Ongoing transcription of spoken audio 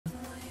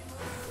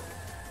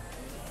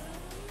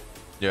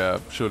Yeah,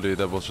 surely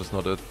that was just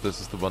not it. This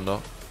is the one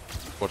now.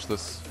 Watch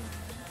this.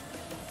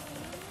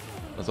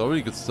 That's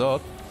already a good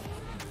start.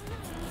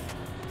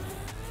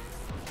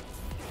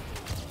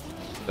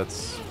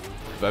 That's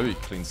very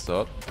clean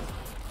start.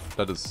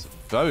 That is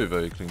very,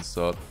 very clean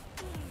start.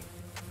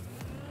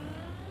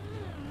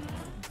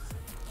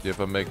 Yeah,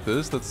 if I make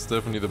this, that's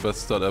definitely the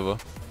best start ever.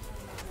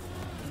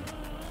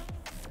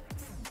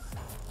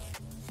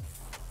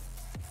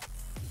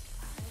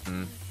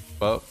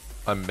 Well,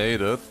 I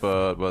made it,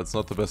 but well, it's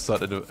not the best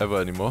start ever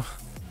anymore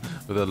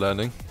with that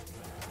landing.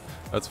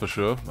 That's for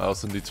sure. I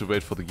also need to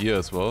wait for the gear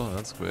as well.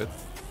 That's great.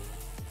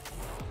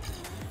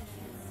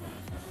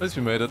 At least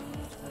we made it.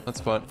 That's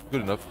fine.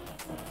 Good enough.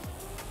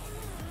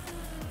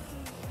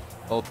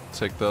 I'll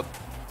take that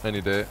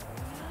any day.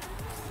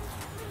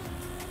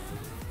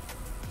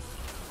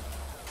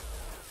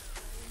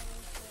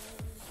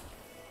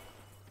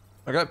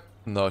 Okay,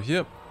 now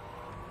here.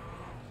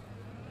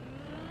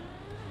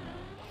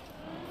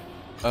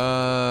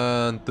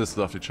 And this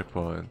lovely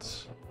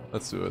checkpoint.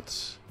 Let's do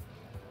it.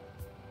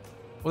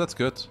 Oh, that's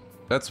good.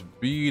 That's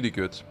really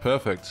good.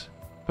 Perfect.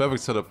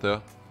 Perfect setup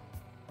there.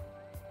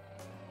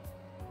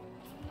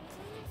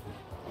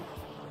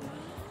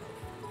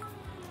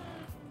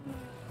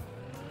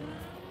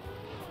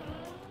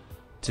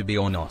 To be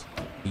or not.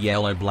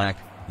 Yellow black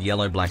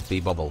be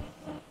bubble.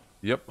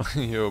 Yep,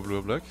 yellow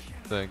blue black.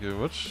 Thank you very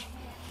much.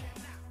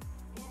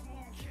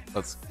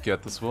 Let's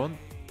get this one.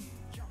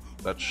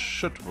 That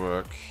should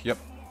work. Yep,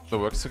 that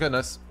works. Okay,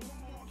 nice.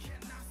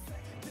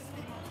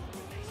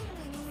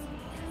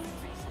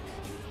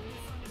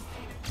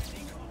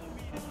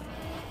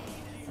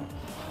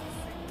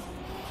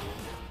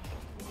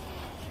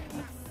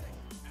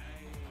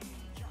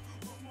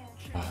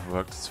 Oh, it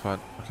worked, it's fine.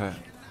 Okay,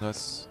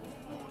 nice.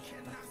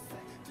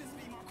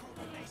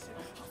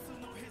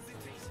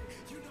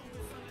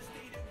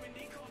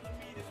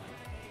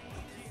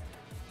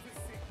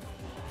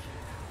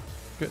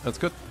 Okay, that's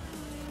good.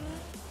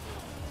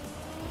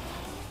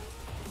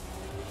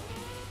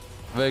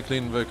 Very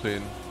clean, very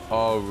clean.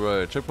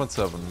 Alright, checkpoint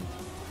 7.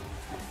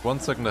 1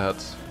 second ahead.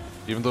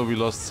 Even though we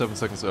lost 7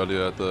 seconds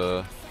earlier at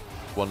the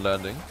one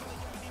landing.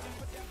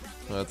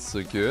 That's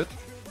good.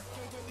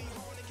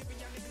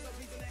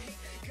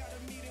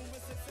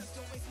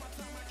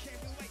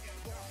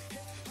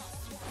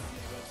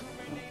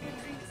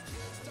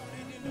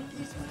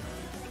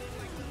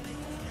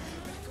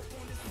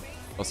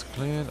 Was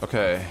clean.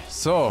 Okay,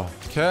 so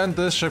can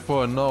this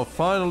checkpoint now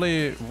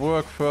finally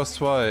work first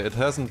try? It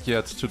hasn't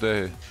yet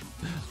today.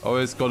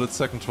 Always got it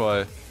second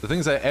try. The thing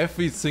is that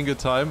every single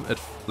time it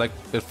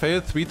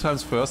failed 3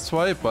 times first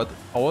try, but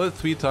all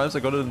 3 times I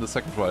got it in the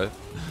second try.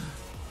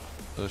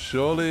 So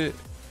surely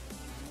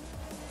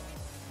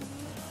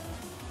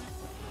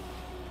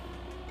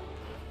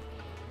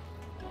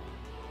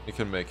we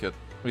can make it.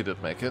 We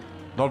did make it.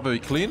 Not very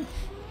clean,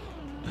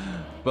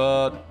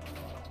 but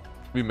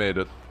we made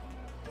it.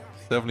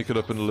 Definitely could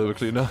have been a little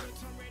cleaner.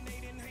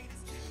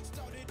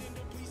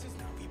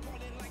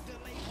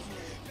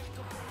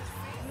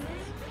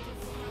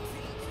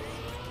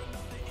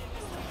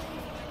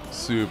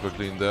 Super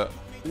clean there.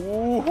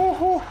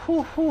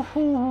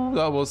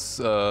 That was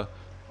I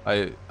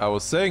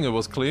was saying it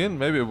was clean.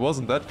 Maybe it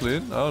wasn't that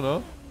clean. I don't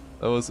know.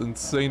 That was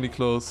insanely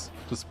close.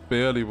 Just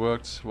barely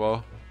worked.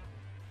 Wow.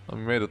 I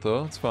made it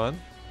though. It's fine.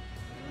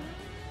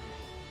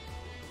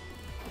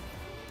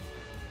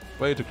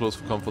 Way too close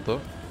for comfort though.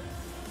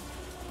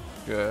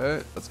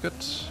 Okay, that's good.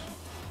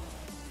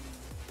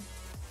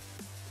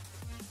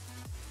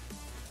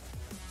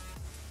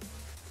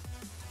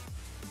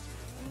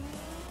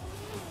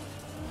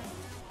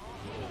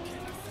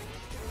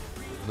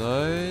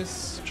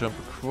 Nice. Jump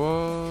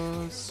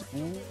across.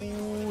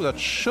 Ooh, that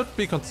should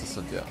be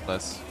consistent. Yeah,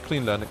 nice.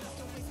 Clean landing.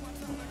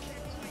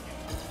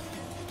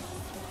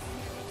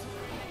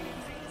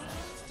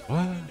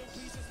 What?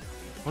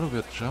 What a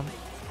weird jump.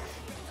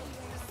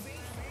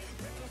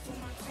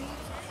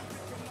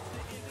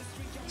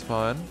 It's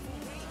fine.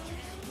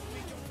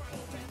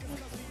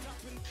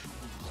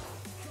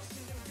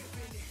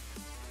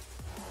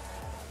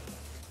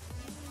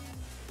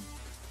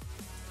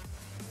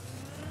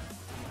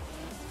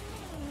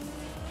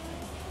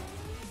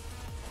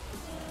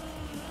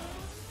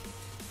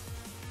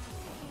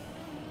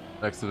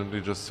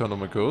 Accidentally just turned on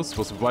my ghost.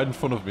 Was right in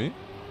front of me.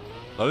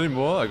 Not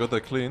anymore. I got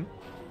that clean.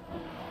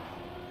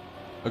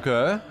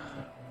 Okay.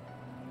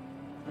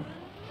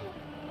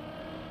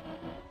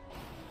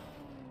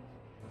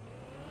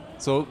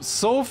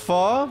 So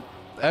far,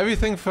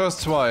 everything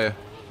first try.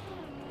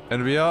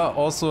 And we are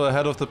also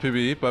ahead of the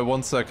PB by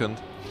 1 second.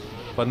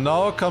 But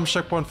now comes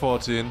checkpoint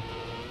 14.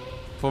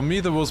 For me,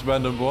 the most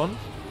random one.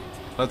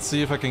 Let's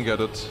see if I can get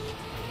it.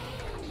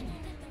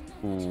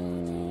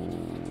 Ooh.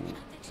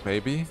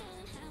 Maybe?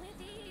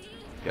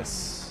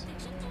 Yes.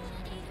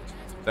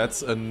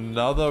 That's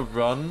another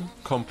run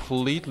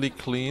completely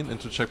clean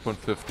into checkpoint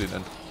 15.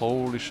 And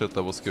holy shit,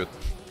 that was good.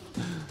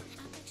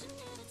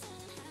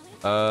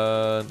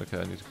 Okay,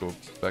 I need to go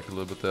back a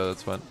little bit there,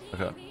 that's fine.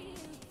 Okay.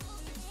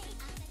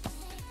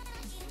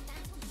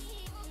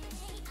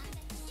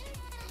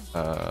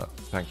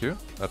 Thank you.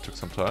 That took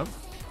some time.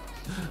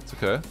 It's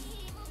okay.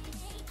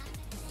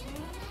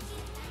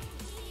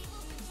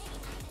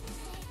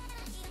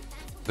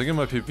 I think in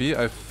my PB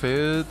I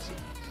failed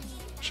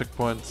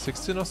checkpoint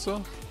 16 or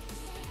so?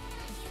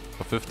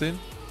 Or 15?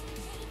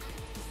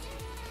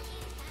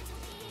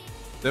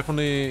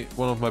 Definitely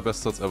one of my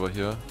best starts ever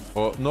here.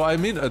 Or, no, I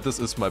mean this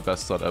is my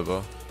best start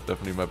ever.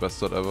 Definitely my best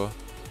start ever.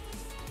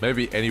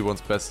 Maybe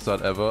anyone's best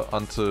start ever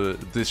until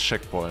this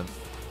checkpoint.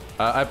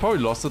 I probably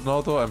lost it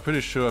now though. I'm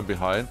pretty sure I'm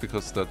behind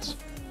because that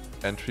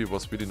entry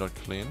was really not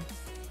clean.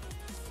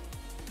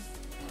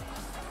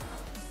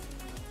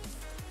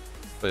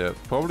 But yeah,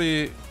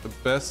 probably the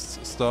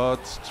best start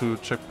to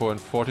checkpoint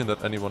 14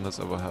 that anyone has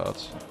ever had.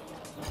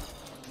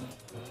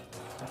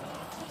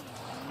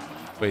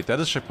 Wait, that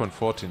is checkpoint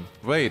 14.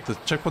 Wait, the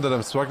checkpoint that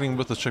I'm struggling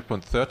with is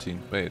checkpoint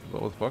 13. Wait,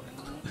 what the fuck?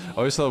 I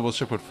always thought it was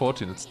checkpoint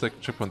 14. It's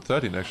checkpoint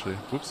 13 actually.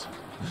 Oops.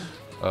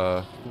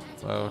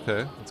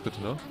 Okay, that's good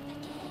to know.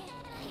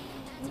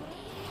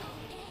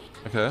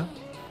 Okay.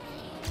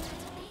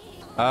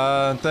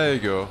 And there you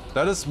go.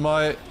 That is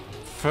my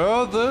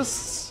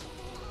furthest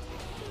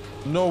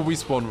no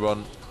respawn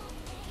run.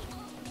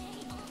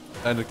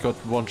 And it got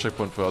one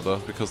checkpoint further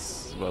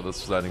because, well,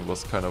 this landing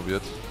was kind of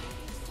weird.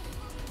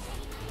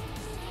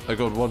 I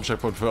got one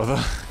checkpoint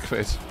further.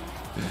 Great.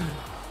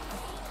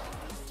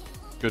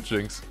 Good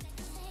jinx.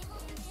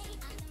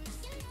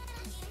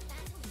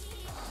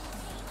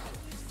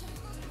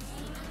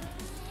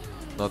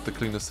 Not the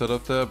cleanest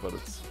setup there, but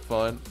it's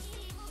fine.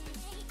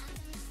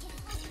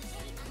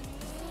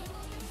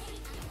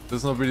 This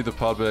is not really the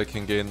part where I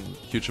can gain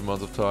huge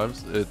amounts of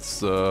times.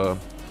 It's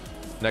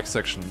next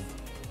section.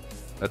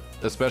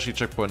 Especially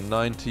checkpoint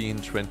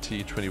 19,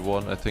 20,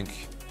 21. I think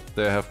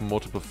they have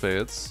multiple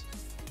fails.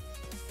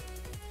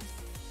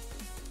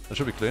 That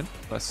should be clean.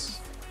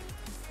 Nice.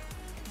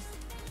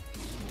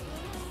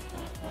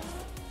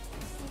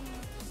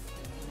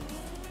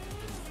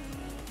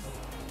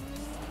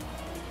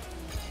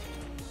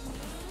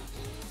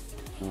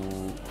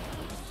 Ooh.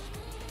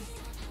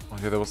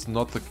 Okay, that was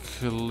not the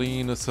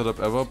cleanest setup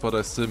ever, but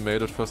I still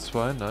made it first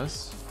try.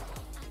 Nice.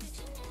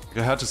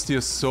 I had to steer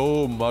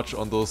so much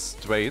on those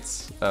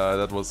straights.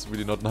 That was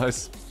really not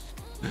nice.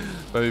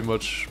 Very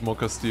much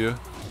Monka steer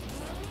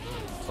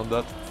on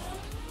that,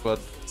 but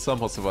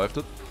somehow survived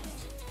it.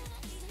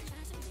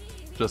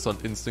 Just on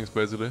instincts,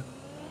 basically.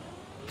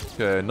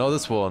 Okay, now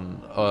this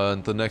one,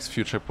 and the next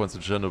few checkpoints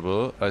in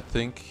general. I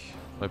think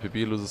my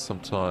PB loses some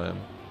time.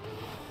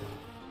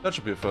 That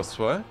should be a first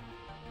try.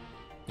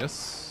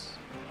 Yes.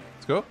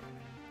 Let's go.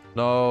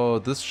 Now,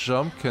 this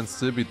jump can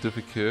still be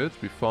difficult.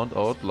 We found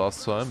out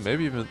last time.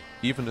 Maybe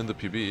even in the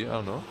PB, I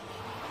don't know.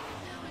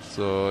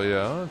 So,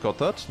 yeah, got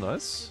that.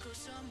 Nice.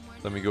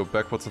 Let me go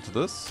backwards into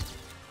this.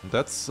 And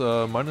that's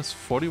minus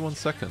 41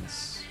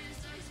 seconds.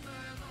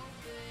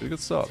 Pretty good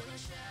start.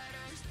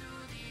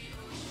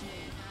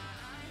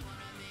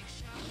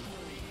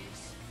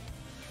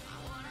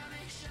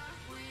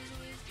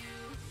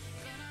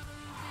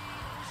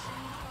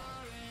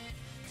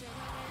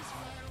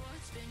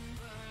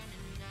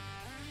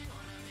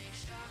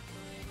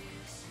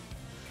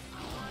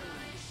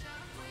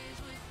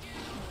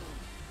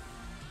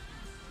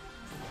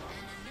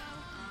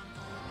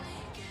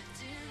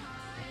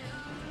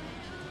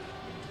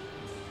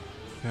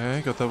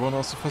 Okay, got that one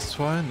also first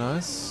try,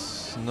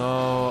 nice.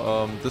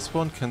 Now, this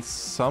one can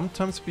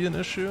sometimes be an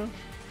issue.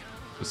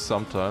 Just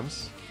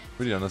sometimes.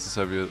 Really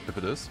unnecessary if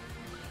it is.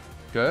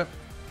 Okay.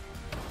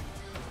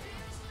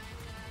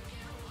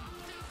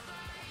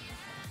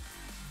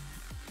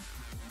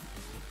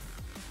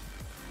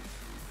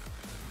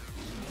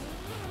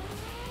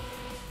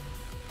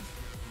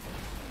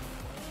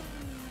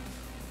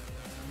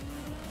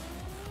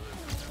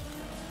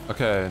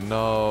 Okay,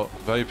 now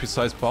very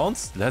precise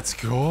bounce. Let's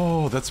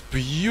go. That's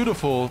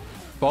beautiful.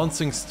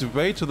 Bouncing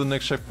straight to the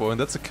next checkpoint.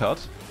 That's a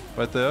cut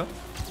right there.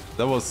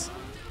 That was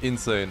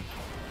insane.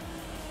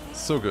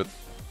 So good.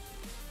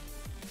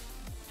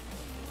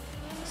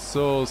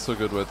 So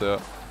good right there.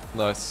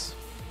 Nice.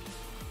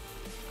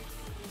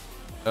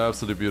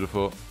 Absolutely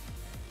beautiful.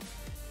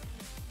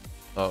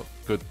 Oh,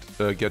 good.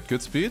 Get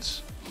good speed.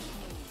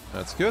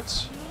 That's good.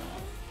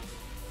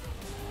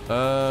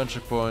 And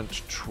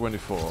checkpoint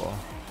 24.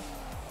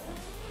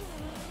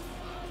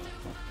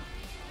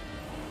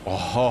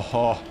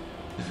 Oh,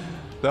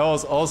 that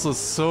was also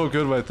so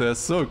good right there,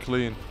 so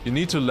clean. You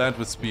need to land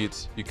with speed.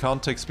 You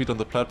can't take speed on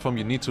the platform,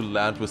 you need to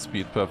land with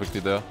speed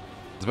perfectly there.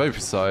 It's very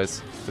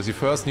precise, because you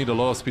first need a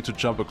lot of speed to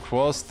jump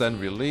across, then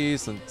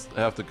release, and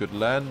have the good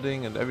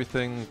landing and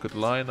everything, good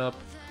lineup.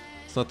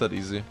 It's not that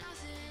easy.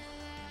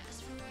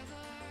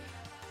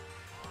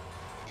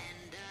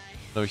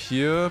 Now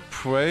here,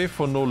 pray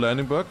for no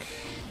landing bug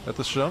at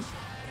this jump.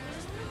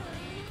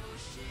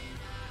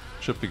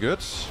 Should be good.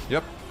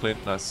 Yep, clean,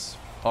 nice.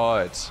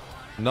 Alright,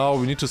 now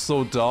we need to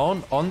slow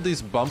down. On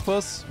these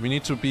bumpers, we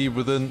need to be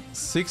within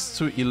 6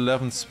 to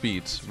 11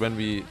 speed when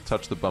we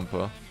touch the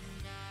bumper.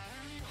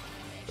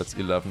 That's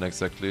 11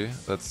 exactly.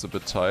 That's a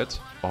bit tight.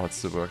 Oh, it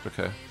still worked,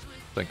 okay.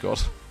 Thank God.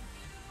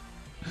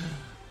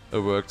 It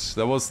worked.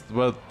 That was,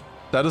 well,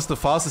 that is the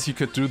fastest you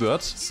could do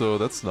that, so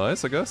that's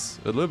nice, I guess.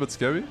 A little bit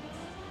scary.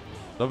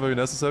 Not very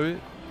necessary.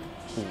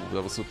 Ooh,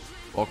 that was an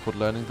awkward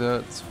landing there.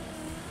 It's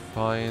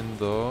fine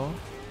though.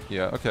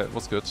 Yeah, okay, it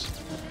was good.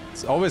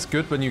 It's always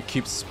good when you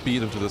keep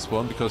speed into this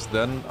one, because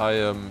then I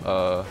am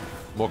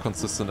more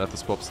consistent at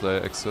this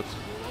bobsleigh exit.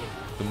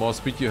 The more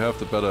speed you have,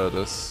 the better it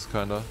is,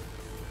 kinda.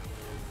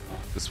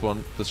 This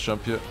one, this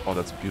jump here. Oh,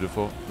 that's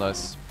beautiful.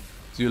 Nice.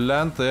 So you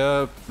land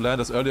there,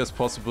 land as early as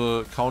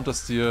possible, counter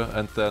steer,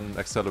 and then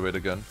accelerate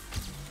again.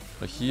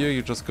 Now here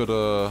you just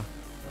gotta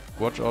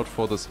watch out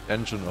for this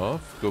engine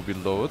off. Go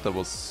below it. That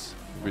was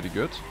really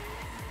good.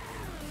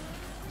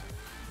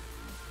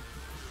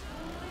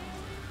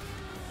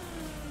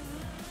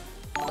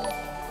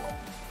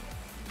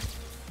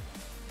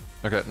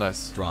 Okay,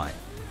 nice. Dry.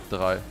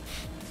 Drei.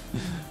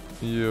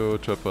 Yo,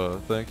 Trapper,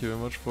 thank you very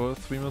much for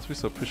 3 months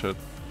resub. Appreciate it.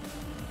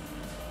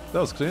 That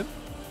was clean.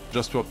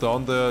 Just drop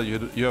down there.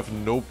 You have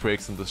no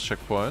brakes in this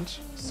checkpoint,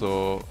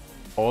 so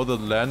all the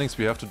landings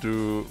we have to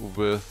do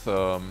with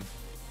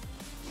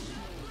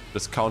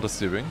this counter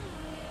steering,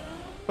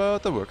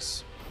 but that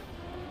works.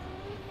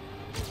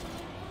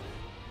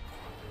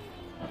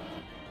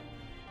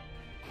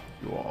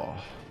 Wow.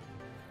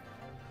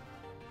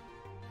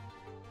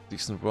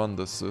 Decent run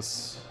this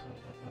is,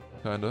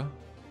 kinda.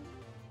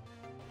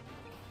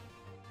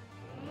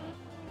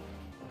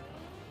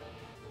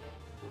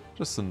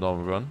 Just a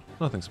normal run,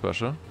 nothing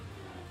special.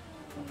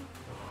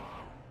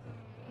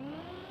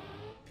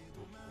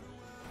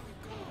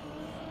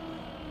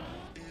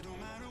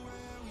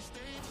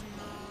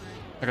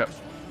 Okay.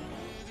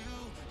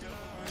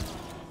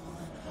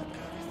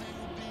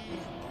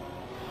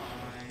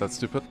 That's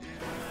stupid.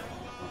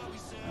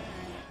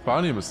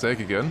 Finally a mistake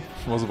again.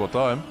 Was about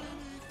time.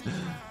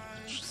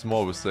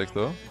 Small mistake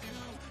though.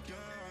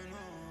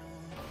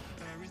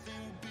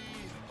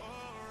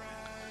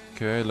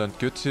 Okay, land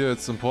good here.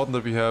 It's important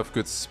that we have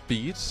good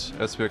speed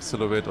as we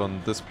accelerate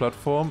on this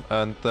platform,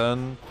 and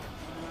then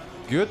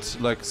good,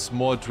 like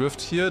small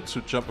drift here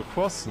to jump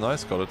across.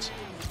 Nice, got it.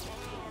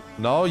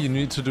 Now you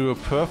need to do a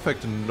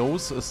perfect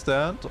nose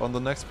stand on the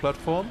next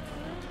platform.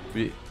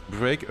 We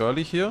brake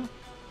early here,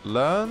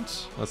 land.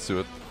 Let's do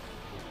it.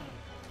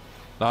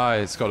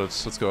 Nice, got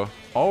it. Let's go.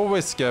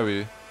 Always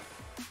scary.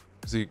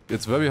 See,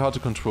 it's very hard to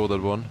control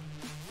that one.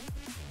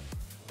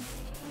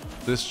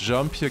 This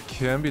jump here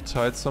can be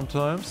tight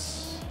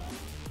sometimes.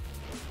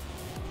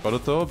 Got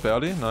it though,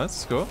 barely. Nice,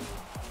 let's go.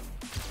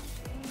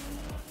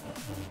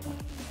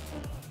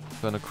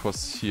 Then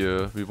across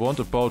here. We want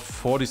about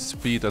 40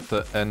 speed at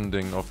the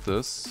ending of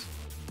this.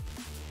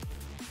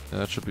 Yeah,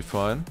 that should be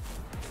fine.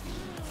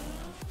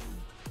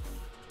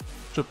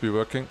 Should be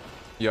working.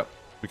 Yeah,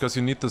 because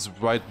you need this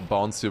right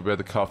bounce here where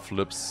the car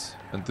flips.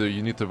 And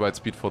you need the right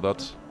speed for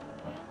that.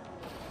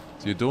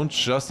 So you don't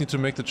just need to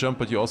make the jump,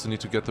 but you also need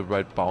to get the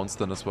right bounce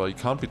then as well. You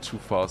can't be too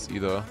fast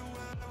either.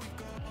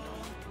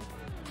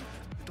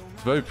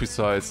 It's very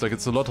precise, like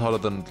it's a lot harder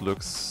than it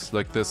looks.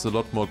 Like there's a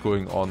lot more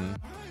going on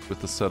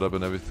with the setup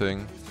and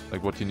everything.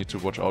 Like what you need to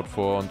watch out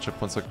for on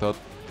checkpoints like that.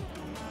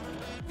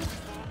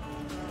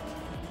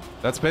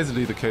 That's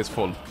basically the case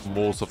for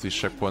most of these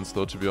checkpoints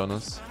though, to be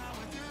honest.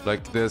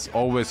 Like there's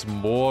always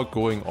more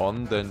going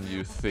on than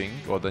you think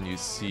or than you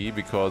see,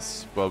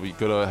 because, well, we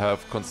gotta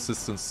have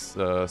consistent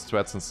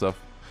strats and stuff.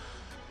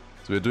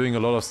 So we're doing a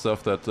lot of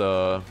stuff that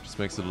just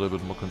makes it a little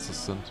bit more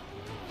consistent.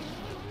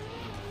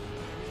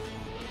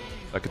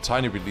 Like a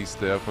tiny release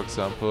there, for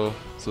example,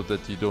 so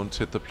that you don't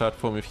hit the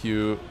platform if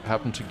you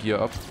happen to gear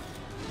up.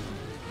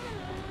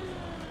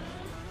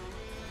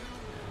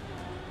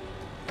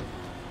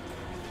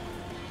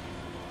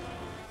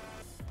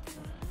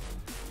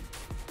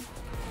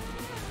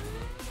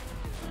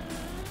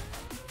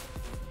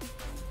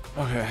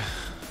 Okay.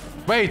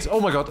 Wait! Oh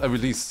my god! I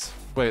released.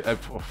 Wait.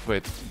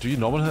 Wait. Do you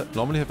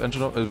normally have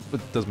engine off? It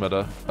doesn't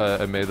matter.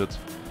 I made it.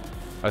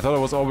 I thought I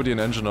was already in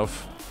engine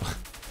off.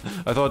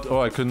 I thought,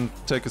 oh, I couldn't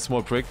take a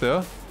small break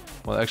there.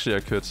 Well, actually, I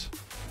could.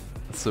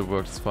 It still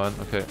worked. It's fine.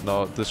 Okay.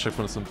 Now this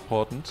checkpoint is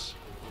important.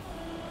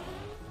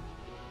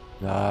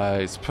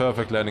 Nice.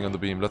 Perfect landing on the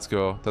beam. Let's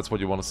go. That's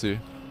what you want to see.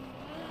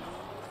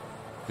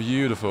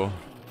 Beautiful.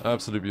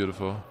 Absolutely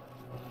beautiful.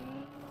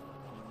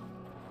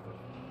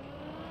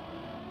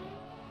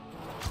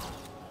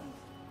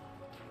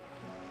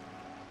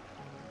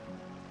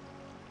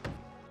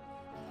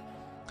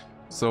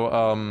 So,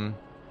 I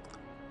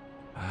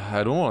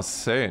don't want to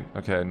say it.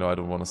 Okay, no, I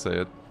don't want to say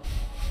it.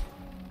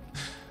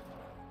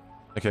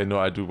 Okay, no,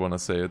 I do want to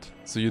say it.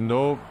 So you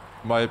know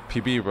my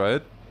PB,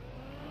 right?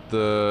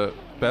 The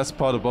best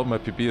part about my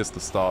PB is the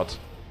start.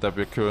 That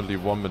we're currently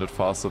 1 minute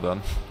faster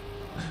than.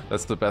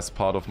 That's the best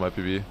part of my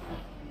PB.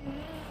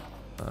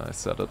 I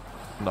said it.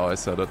 Now I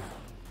said it.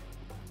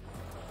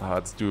 Ah,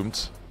 it's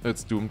doomed.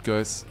 It's doomed,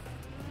 guys.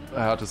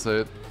 I had to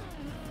say it.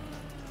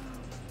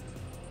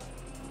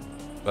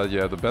 But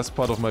yeah, the best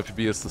part of my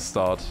PB is the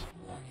start.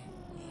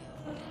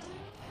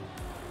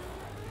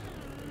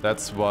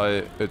 That's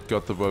why it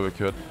got the world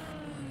record.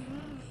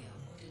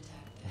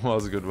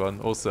 Was a good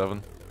one.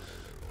 07.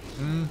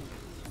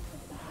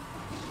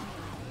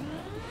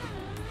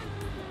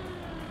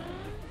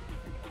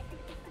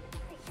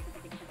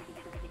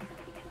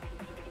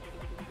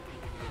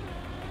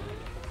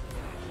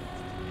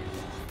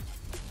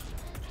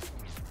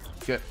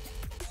 Okay.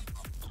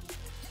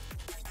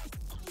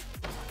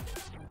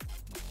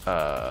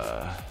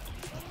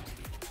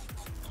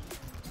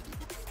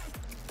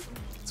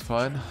 It's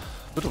fine.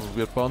 Bit of a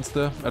weird bounce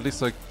there. At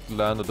least I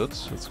landed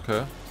it. It's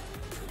okay.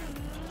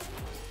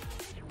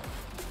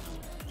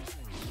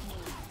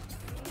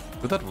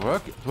 Did that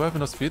work? Do I have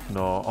enough speed?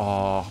 No.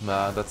 Oh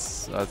man,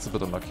 that's a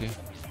bit unlucky.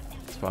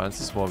 It's fine. It's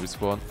a small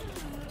respawn.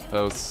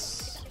 That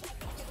was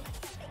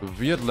a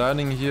weird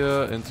landing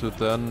here into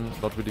then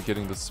not really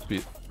getting the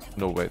speed.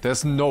 No way.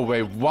 There's no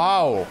way.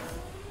 Wow.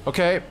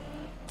 Okay.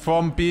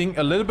 From being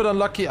a little bit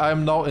unlucky, I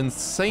am now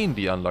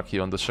insanely unlucky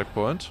on this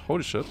checkpoint.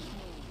 Holy shit.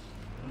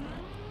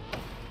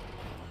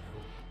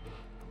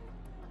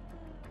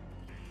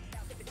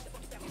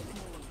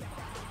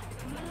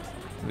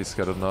 At least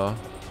get it now.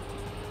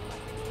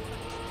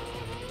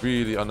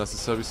 Really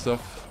unnecessary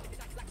stuff.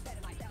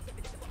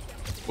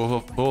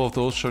 Both of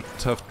those should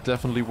have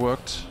definitely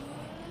worked.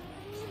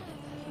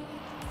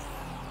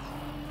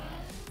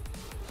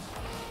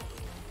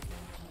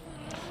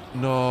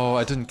 No,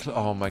 I didn't.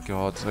 Oh my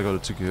god, I got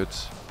it too good.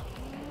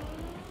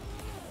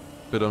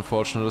 Bit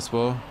unfortunate as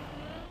well.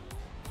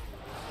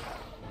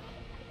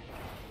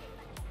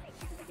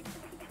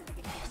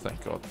 Oh,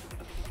 thank god.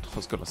 I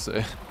was gonna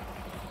say.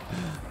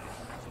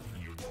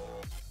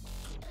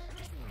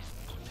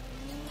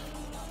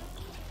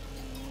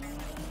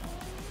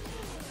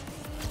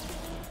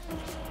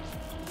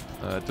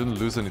 I didn't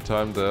lose any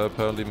time there.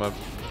 Apparently my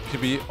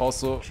PB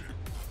also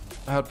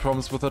had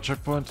problems with that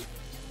checkpoint.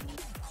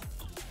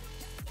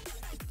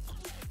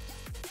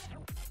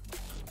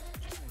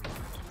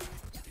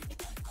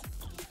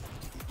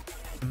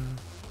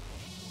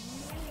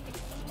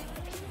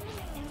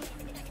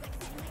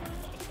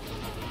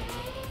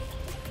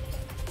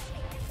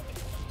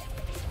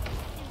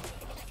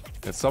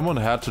 Yeah, someone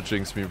had to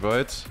jinx me,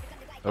 right?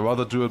 I'd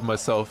rather do it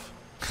myself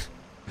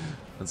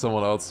than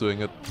someone else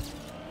doing it.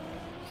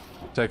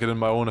 Take it in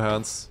my own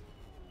hands.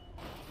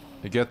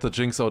 You get the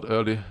jinx out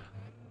early.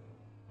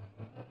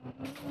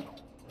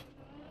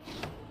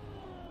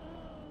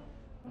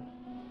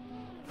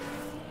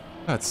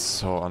 That's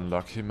so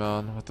unlucky,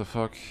 man. What the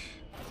fuck?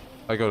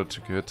 I got it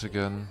too good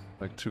again.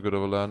 Like, too good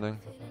of a landing.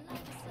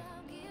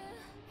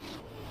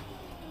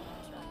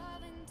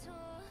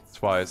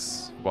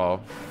 Twice.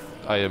 Wow.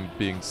 I am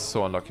being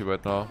so unlucky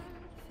right now.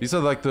 These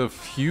are like the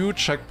few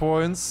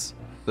checkpoints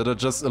that are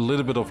just a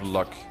little bit of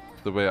luck,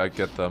 the way I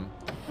get them.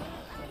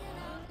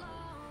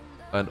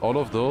 And all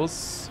of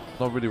those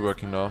not really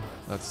working now.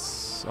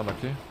 That's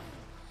unlucky.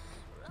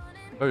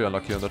 Very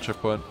unlucky on that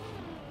checkpoint.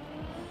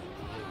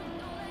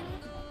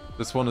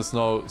 This one is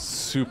now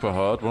super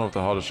hard. One of the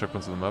hardest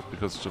checkpoints on the map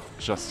because of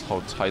just how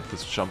tight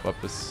this jump up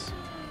is.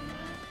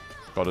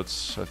 Got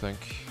it, I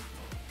think.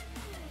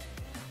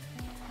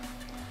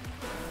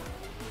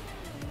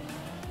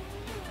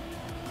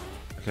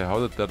 Okay, how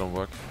did that not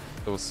work?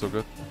 That was so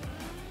good.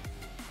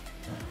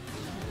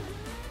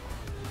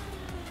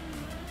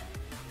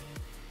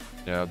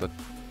 Yeah, that...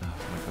 Oh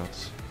my god.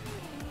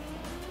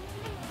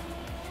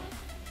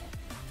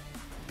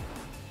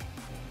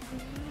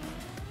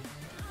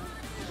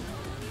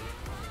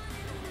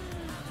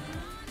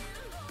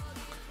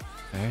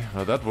 Okay,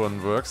 now that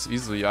one works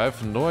easily. I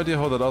have no idea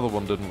how that other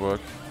one didn't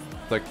work.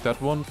 Like, that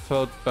one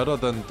felt better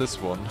than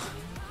this one.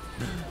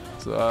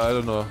 So, I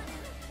don't know.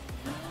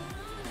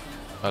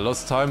 I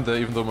lost time there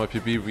even though my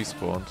PB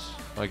respawned.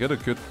 I get a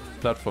good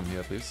platform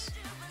here at least.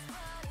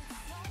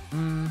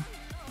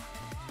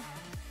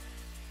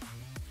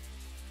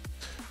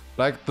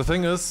 Like, the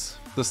thing is,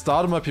 the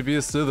start of my PB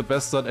is still the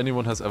best start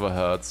anyone has ever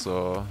had,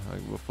 so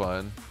like, we're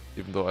fine.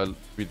 Even though I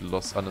really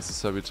lost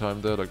unnecessary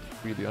time there, like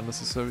really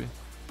unnecessary.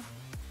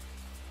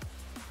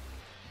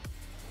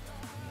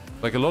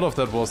 Like, a lot of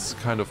that was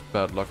kind of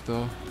bad luck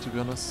though, to be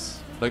honest.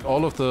 Like,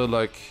 all of the,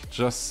 like,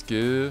 just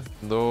skill,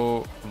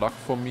 no luck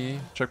for me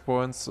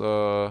checkpoints,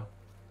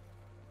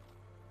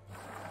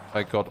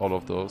 I got all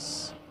of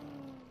those.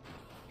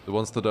 The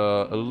ones that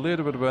are a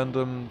little bit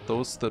random,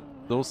 those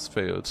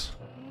failed.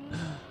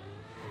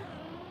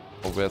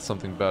 Or where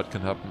something bad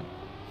can happen.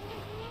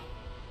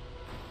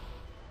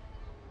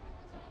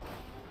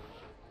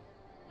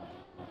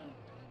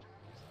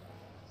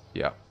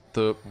 Yeah.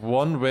 The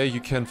one way you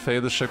can fail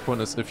the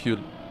checkpoint is if you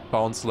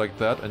bounce like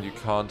that and you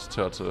can't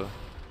turtle.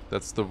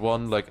 That's the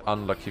one, like,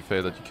 unlucky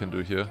fail that you can do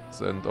here.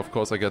 So, and of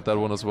course I get that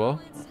one as well.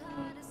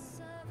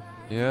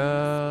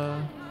 Yeah.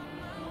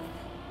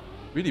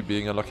 Really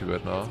being unlucky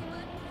right now.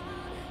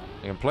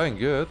 I'm playing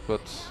good,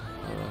 but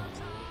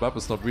Blab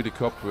is not really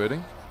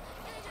cooperating.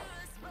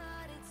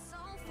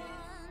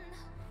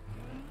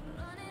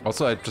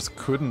 Also, I just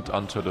couldn't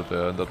unturtle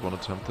there in that one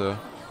attempt there.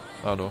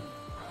 I don't know.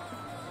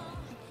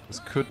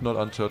 Just could not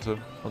unturtle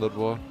on that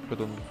wall. Bit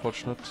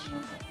unfortunate.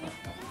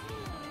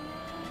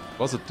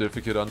 Was a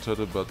difficult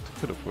unturtle, but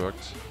could have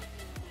worked.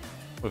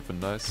 Would have been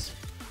nice.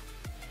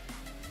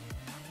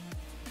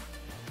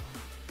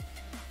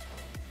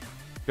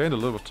 Gained a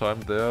little bit of time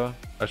there.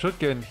 I should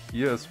gain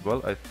here as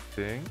well, I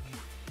think.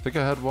 I think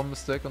I had one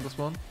mistake on this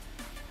one.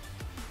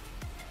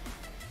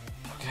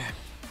 Okay.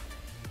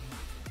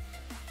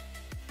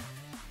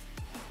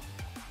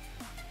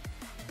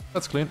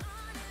 That's clean.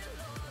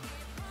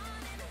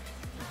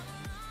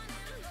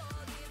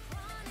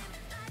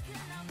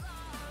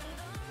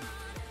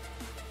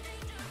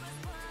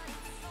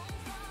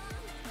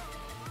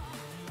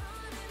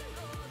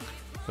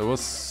 That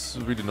was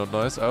really not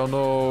nice. I don't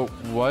know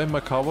why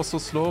my car was so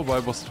slow, why I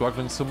was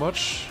struggling so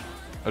much.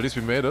 At least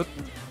we made it.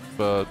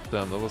 But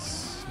damn, that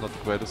was not the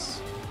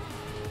greatest.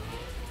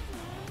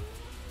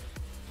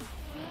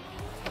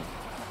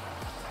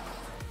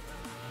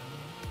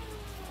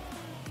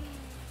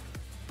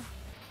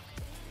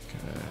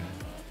 Okay.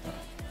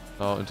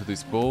 Now into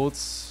these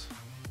boats.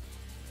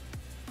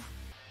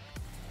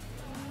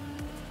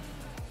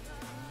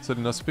 Is that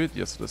enough speed?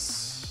 Yes, it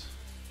is.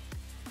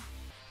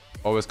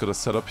 Always got a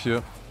setup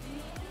here.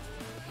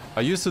 I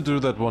used to do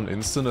that one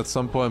instant at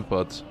some point,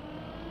 but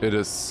it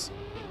is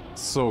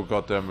so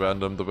goddamn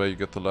random the way you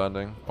get the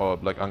landing, or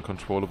like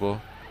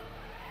uncontrollable.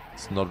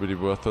 It's not really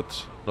worth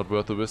it, not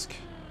worth the risk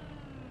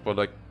for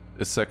like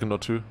a second or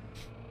two.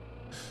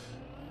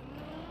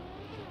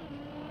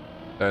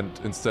 And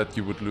instead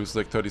you would lose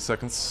like 30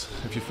 seconds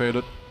if you fail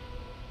it.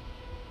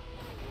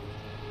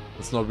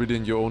 It's not really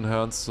in your own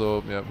hands,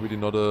 so yeah, really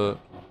not a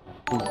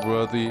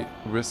worthy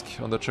risk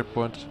on that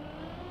checkpoint.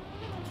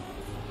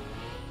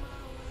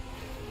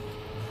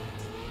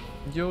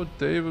 Yo,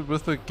 David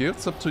with the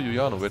gifts, up to you,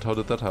 Jano. Wait, how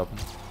did that happen?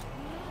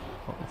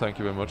 Oh, thank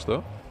you very much,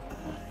 though.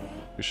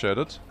 Appreciate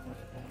it.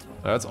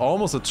 That's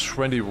almost a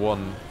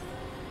 21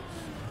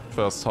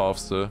 first half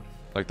still.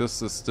 Like,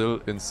 this is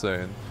still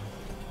insane.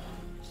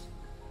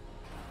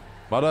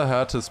 Mother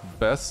had his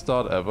best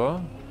start ever,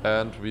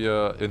 and we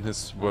are in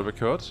his world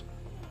record.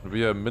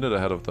 We are a minute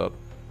ahead of that.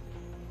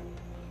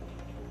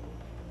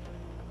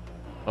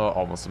 Oh,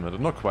 almost a minute.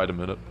 Not quite a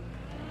minute.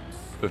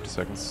 50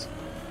 seconds.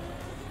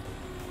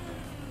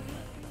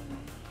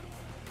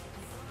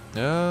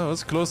 Yeah,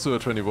 it's close to a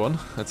 21.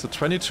 It's a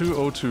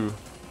 22:02.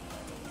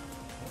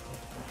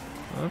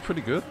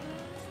 Pretty good.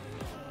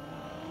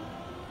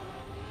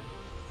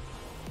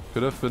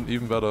 Could have been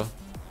even better.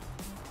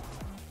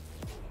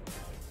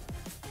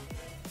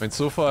 I mean,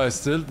 so far I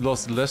still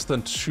lost less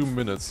than 2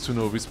 minutes to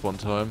no respawn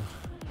time.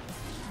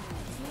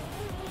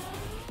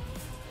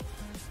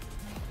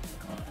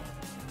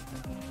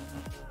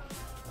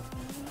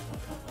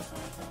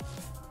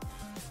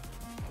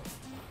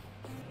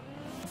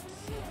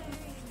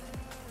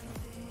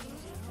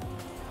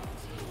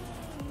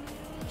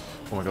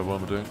 Oh my god, what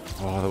am I doing?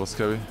 Oh, that was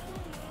scary.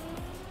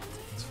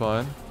 It's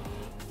fine.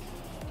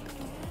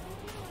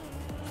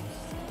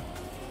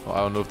 Oh, I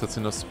don't know if that's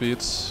enough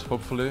speed,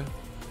 hopefully.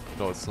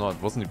 No, it's not.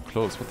 It wasn't even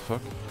close. What the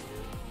fuck?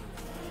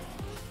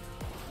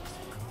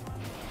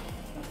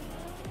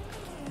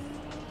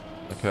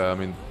 Okay, I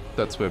mean,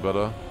 that's way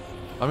better.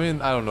 I mean,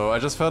 I don't know. I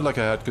just felt like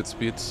I had good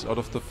speed out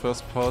of the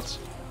first part.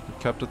 And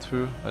kept it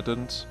through. I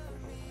didn't.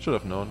 Should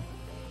have known.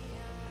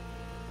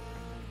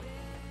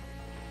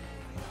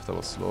 That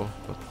was slow,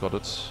 but got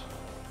it.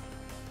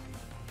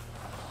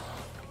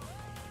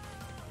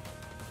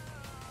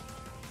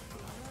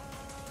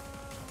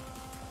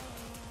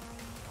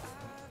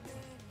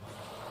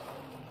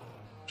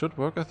 Should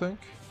work, I think.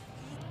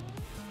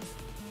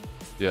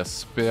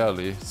 Yes,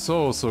 barely.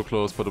 So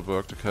close, but it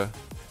worked, okay.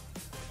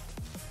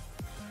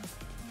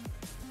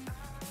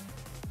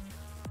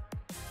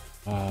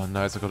 Oh,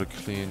 nice, I got it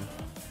clean.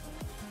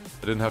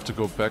 I didn't have to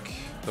go back.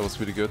 That was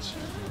really good.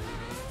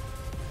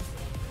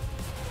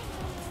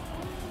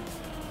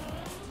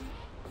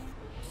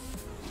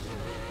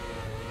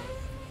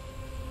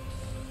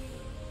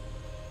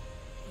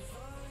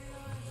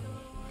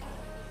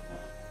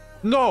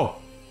 No!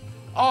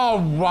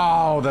 Oh,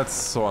 wow, that's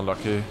so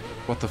unlucky.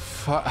 What the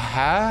fuck?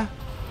 Huh?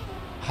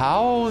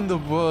 How in the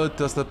world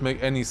does that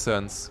make any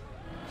sense?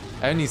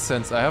 Any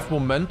sense? I have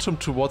momentum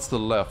towards the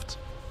left.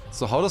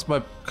 So how does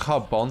my car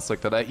bounce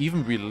like that? I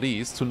even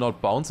released to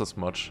not bounce as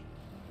much.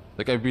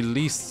 Like, I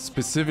released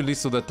specifically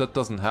so that that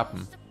doesn't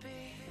happen.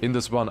 In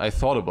this run, I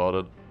thought about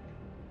it.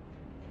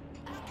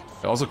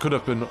 It also could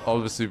have been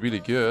obviously really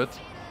good.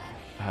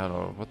 I don't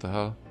know, what the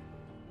hell?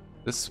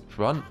 This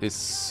run is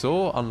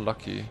so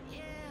unlucky.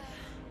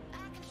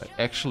 Like,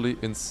 actually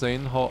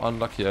insane how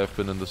unlucky I've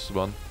been in this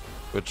run.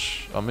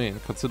 Which, I mean,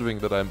 considering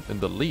that I'm in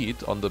the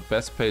lead on the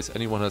best pace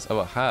anyone has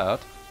ever had,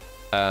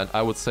 and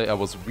I would say I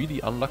was really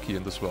unlucky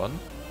in this run,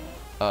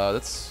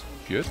 that's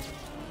good.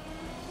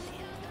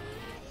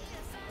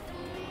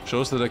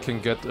 Shows that I can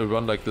get a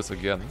run like this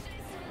again.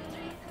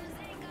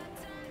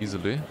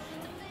 Easily.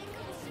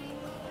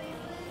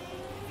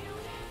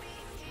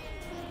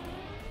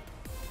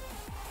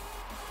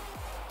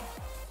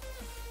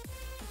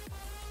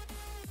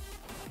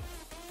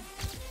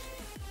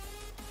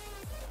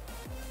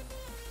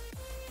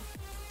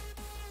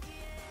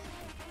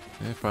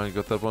 Okay, finally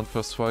got that one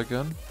first try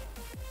again.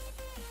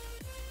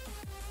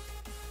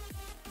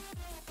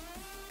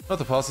 Not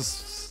the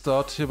fastest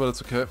start here, but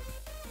it's okay.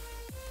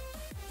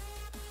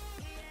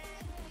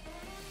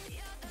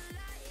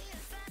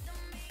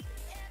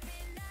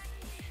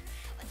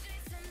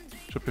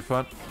 Should be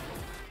fine.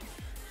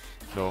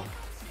 No.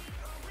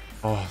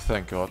 Oh,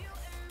 thank God.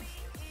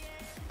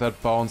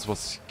 That bounce was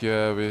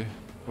scary.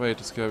 Way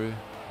too scary.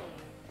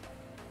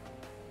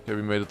 Okay,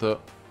 we made it though.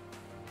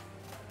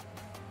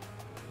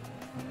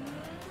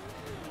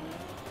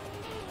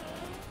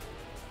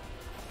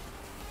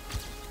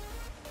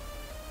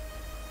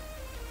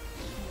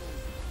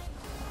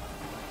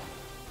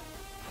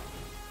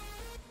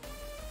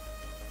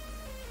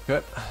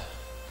 Okay.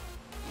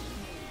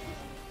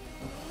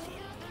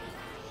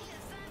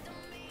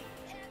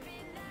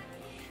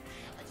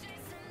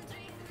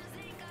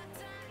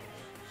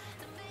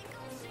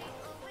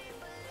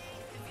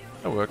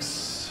 That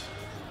works.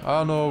 I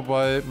don't know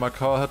why my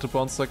car had to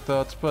bounce like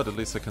that, but at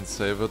least I can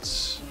save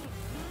it.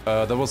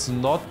 That was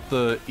not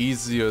the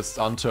easiest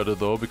unturtle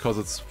though, because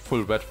it's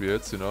full wet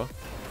wheels, you know.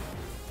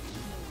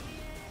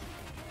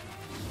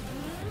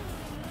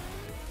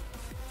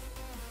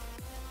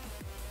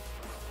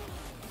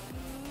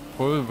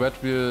 Full wet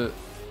wheel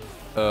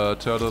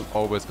turtle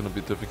always gonna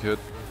be difficult.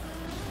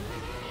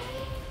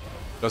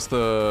 Just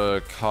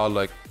the car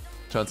like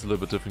turns a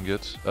little bit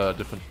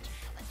different.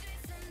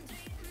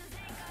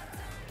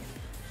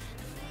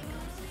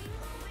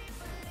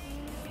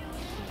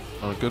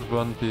 On a good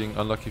one, being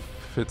unlucky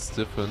fits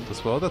different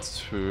as well. That's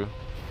true.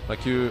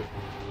 Like you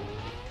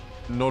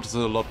notice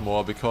it a lot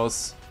more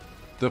because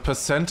the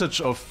percentage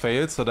of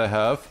fails that I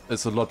have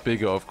is a lot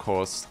bigger, of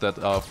course, that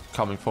are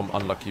coming from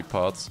unlucky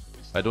parts.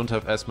 I don't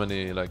have as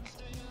many like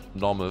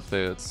normal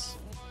fails,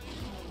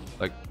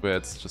 like where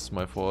it's just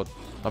my fault.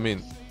 I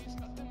mean,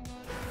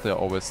 they're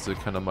always still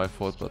kind of my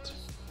fault, but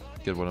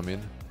you get what I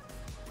mean.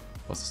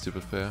 Was a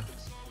stupid fail.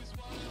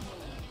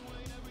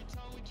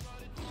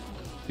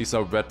 These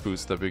are red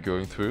boosts that we're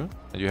going through,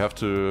 and you have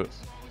to,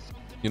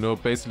 you know,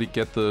 basically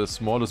get the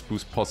smallest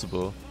boost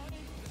possible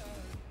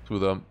through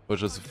them,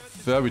 which is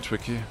very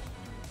tricky.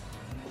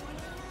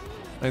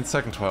 And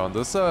second try on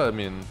this, I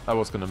mean, I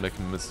was gonna make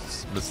a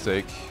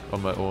mistake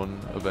on my own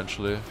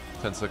eventually.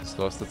 10 seconds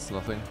lost, that's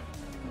nothing.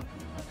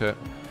 Okay.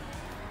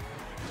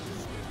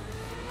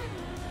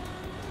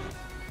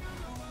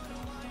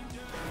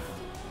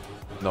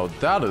 Now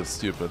that is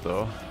stupid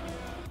though.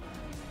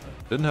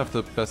 Didn't have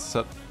the best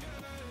set.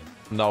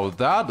 Now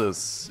that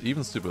is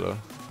even stupider.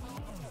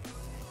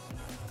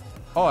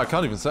 Oh, I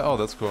can't even say. Oh,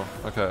 that's cool.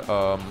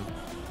 Okay.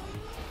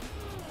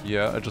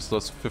 Yeah, I just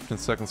lost 15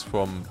 seconds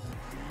from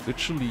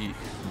literally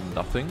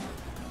nothing.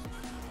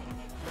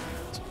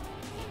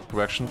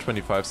 Correction,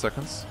 25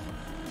 seconds.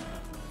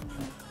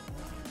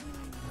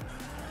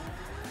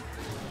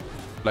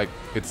 Like,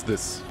 it's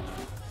this.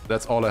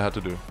 That's all I had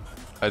to do.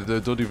 I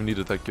don't even need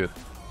it that good.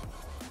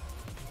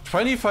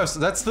 25,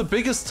 that's the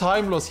biggest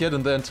time loss yet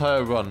in the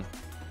entire run.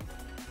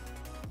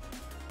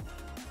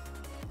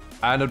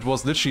 And it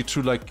was literally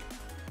to like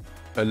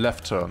a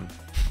left turn.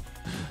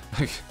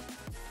 Like,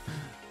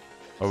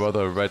 or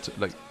rather a right,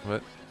 like,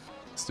 what?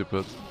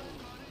 Stupid.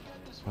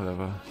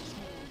 Whatever.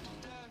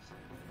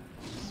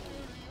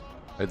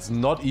 It's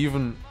not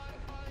even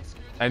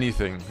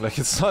anything. Like,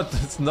 it's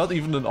not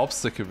even an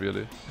obstacle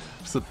really.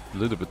 It's a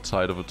little bit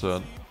tight of a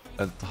turn.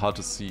 And hard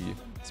to see,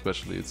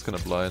 especially. It's kind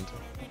of blind.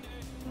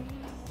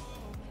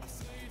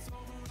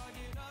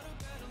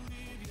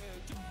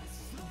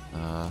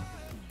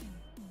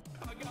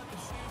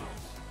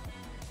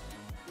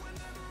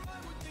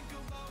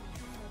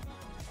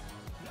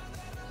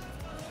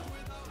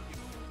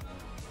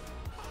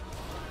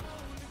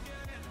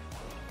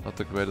 Not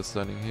the greatest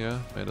landing here.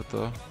 Made it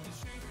though.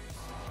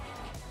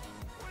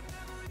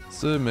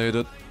 Still made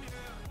it.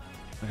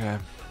 Okay.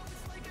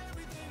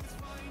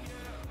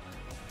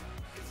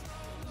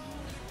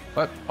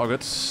 But all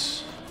good.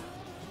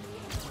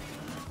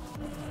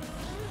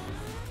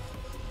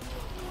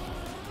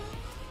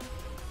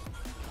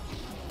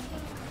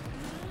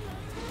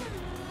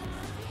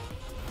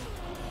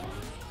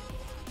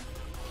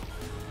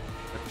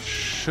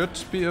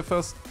 Should be a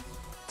first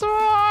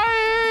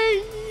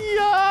try.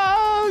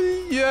 Yeah,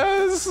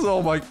 yes.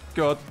 Oh my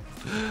god.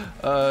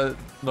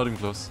 Not even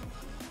close.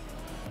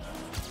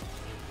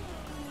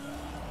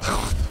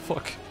 What the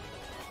fuck?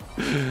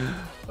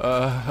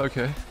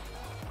 Okay.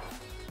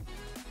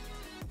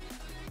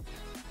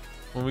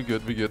 Oh, we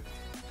good, we good.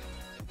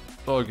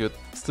 All good.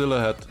 Still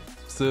ahead.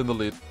 Still in the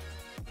lead.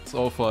 It's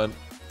all fine.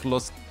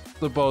 Lost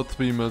about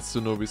 3 minutes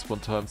to no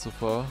respawn time so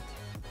far.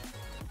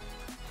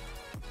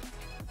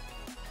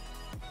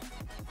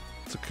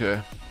 It's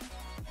okay.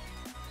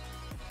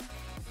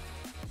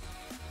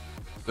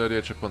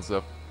 38 checkpoints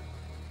up.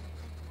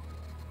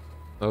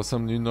 Now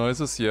some new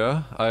noises,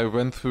 yeah. I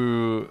went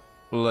through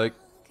like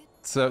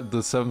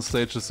the 7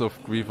 stages of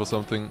grief or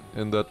something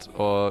in that,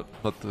 or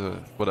not the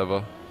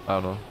whatever. I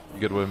don't know. You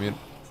get what I mean?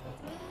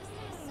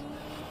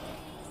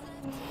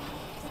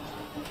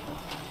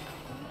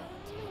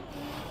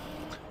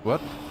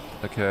 What?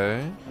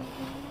 Okay.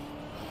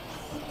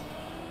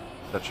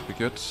 That should be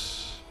good.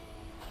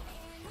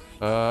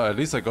 At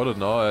least I got it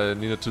now. I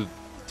needed to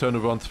turn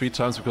around 3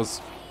 times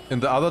because in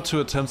the other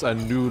 2 attempts I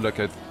knew like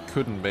I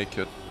couldn't make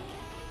it.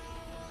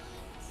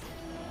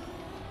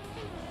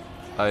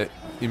 I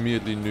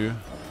immediately knew.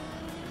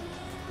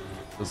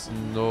 There's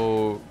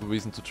no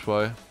reason to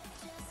try.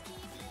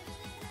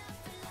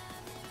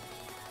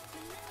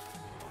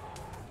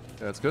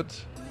 That's good.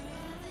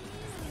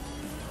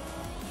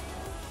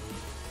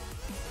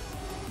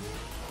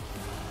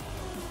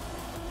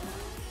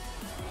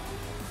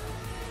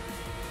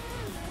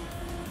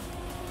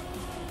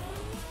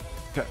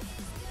 Okay.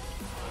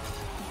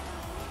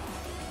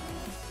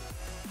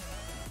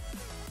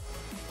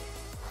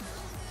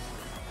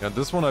 Yeah,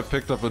 this one I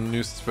picked up a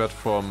new strat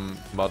from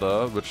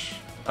Mother, which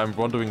I'm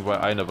wondering why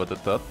I never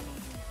did that.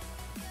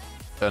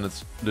 And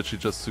it's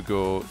literally just to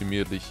go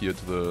immediately here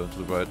to the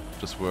right.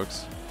 Just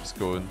works. Just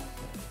go in.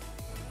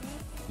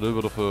 A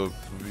little bit of a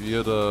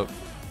weirder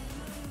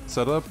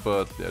setup,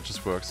 but yeah, it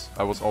just works.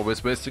 I was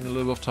always wasting a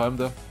little bit of time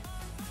there.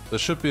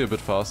 This should be a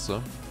bit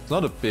faster. It's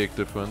not a big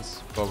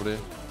difference, probably.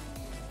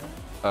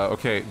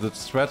 Okay, the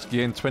strat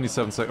gained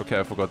 27 seconds. Okay,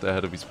 I forgot I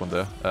had a respawn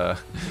there.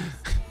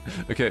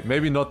 Okay,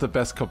 maybe not the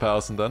best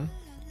comparison then.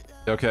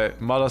 Okay,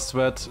 Mother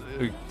strat,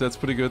 that's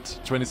pretty good.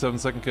 27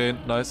 second gain,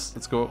 nice,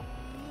 let's go.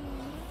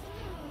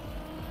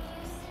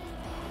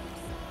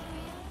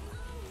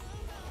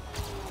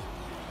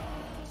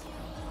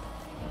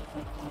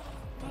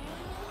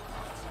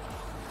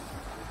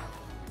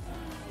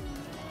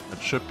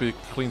 It should be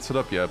clean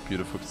setup, yeah,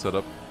 beautiful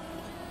setup.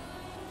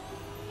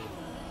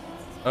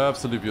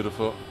 Absolutely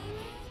beautiful.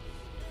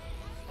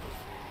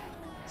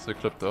 It's a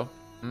clip though.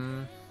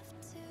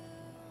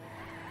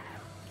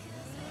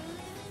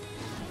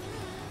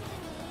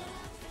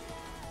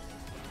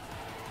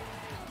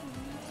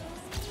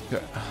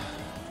 Okay.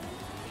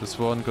 This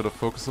one gotta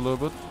focus a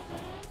little bit.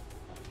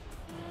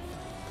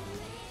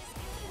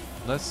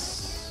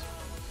 Nice.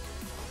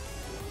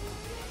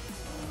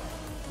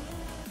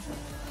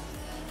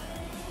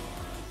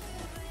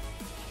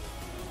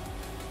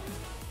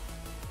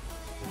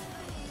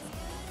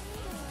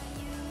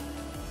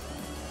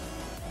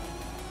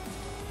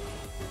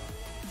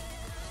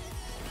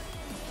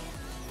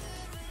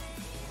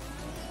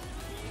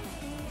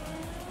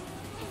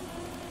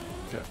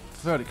 Okay,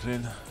 very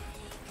clean.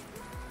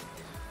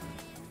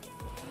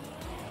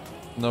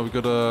 Now we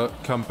gotta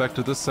come back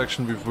to this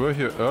section. We were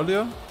here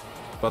earlier,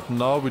 but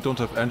now we don't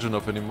have engine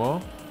up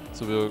anymore.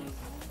 So we'll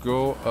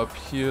go up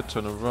here,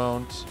 turn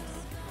around,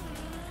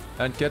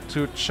 and get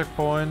to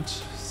checkpoint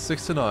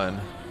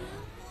 69.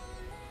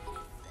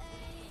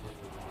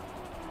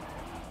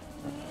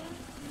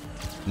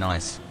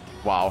 Nice.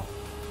 Wow.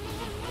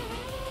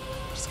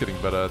 Just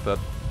getting better at that.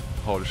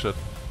 Holy shit.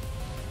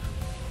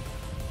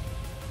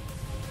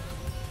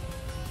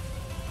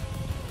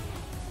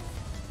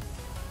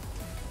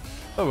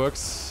 That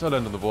works. I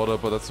landed in the water,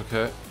 but that's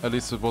okay. At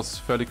least it was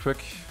fairly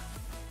quick.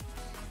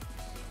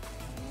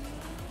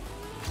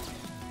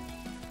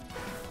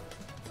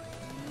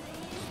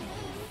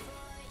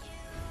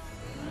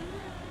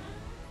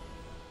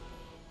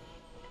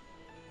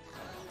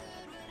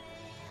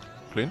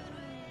 Clean.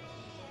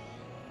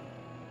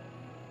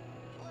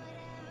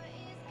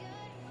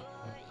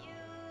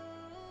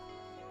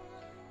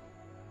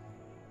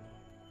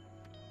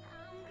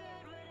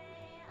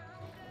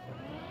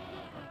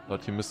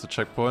 But you missed the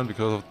checkpoint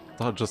because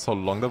of just how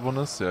long that one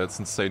is. Yeah, it's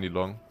insanely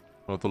long.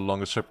 One of the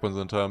longest checkpoints in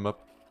the entire map.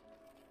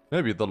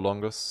 Maybe the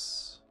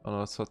longest. I don't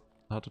know, it's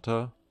hard to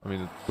tell. I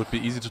mean, it would be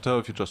easy to tell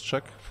if you just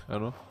check. I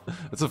don't know.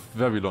 It's a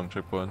very long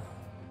checkpoint.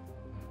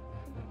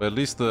 But at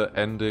least the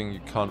ending, you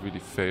can't really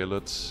fail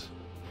it.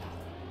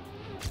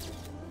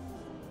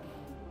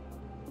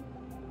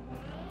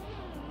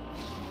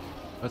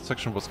 That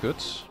section was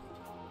good.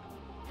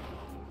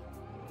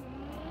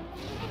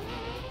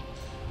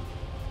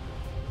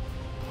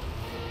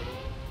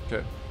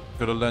 Okay,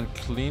 gotta land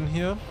clean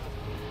here.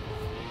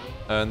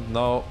 And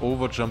now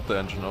over jump the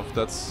engine off.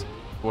 That's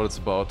what it's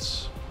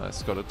about.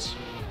 Nice, got it.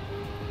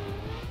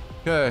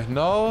 Okay,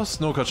 now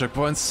snowcar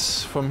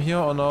checkpoints. From here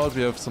on out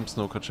we have some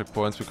snowcar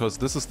checkpoints because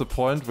this is the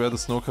point where the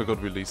snowcar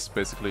got released,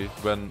 basically,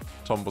 when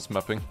Tom was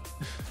mapping.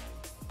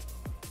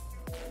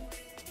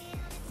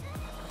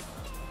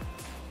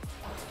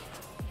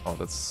 Oh,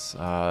 that's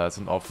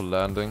an awful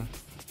landing.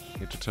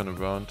 Need to turn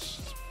around.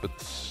 It's a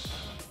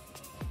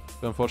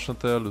bit unfortunate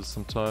there, lose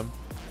some time.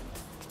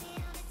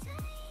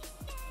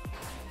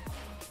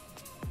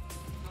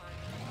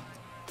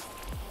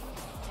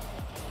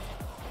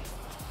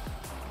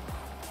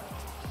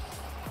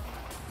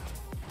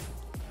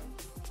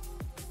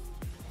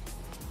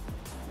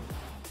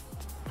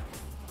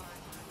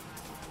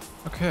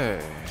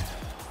 Okay.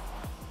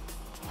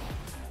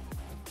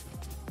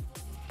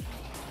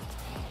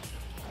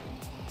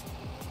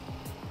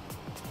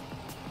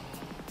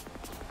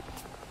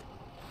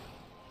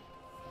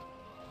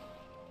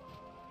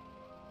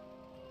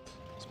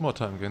 More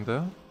time gain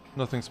there.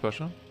 Nothing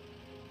special.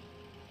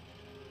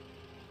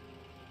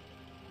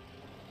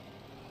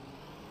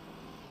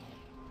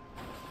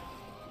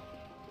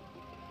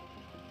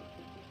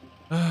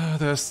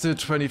 There's still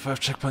 25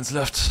 checkpoints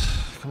left.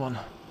 Come on.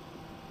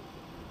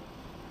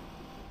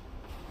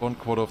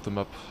 1/4 of the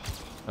map.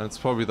 And it's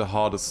probably the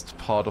hardest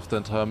part of the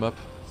entire map.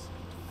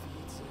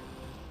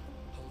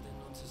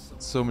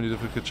 So many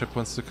difficult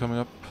checkpoints still coming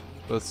up.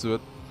 Let's do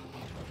it.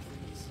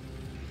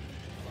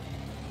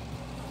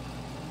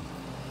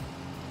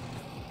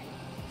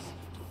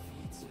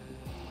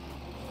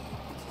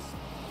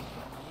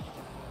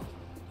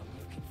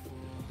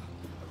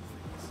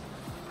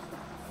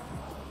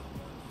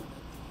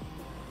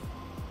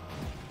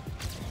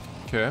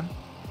 Okay.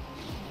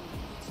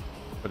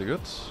 Pretty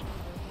good.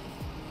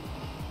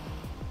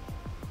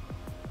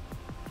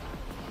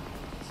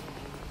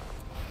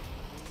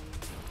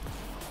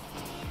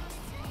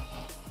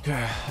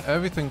 Okay,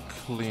 everything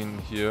clean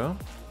here.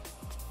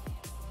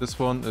 This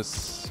one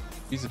is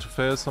easy to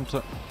fail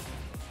sometimes.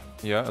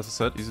 Yeah, as I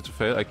said, easy to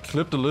fail. I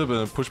clipped a little bit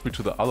and pushed me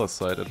to the other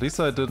side. At least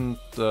I didn't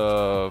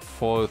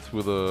fall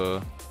through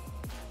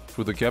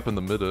the gap in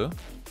the middle.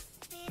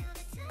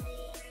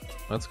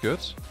 That's good.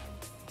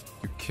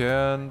 You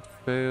can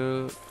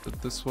fail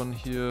this one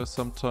here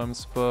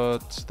sometimes,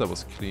 but that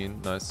was clean.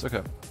 Nice.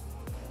 Okay.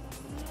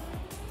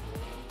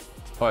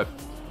 Alright.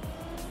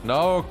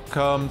 Now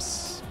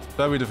comes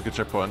very difficult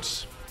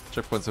checkpoint.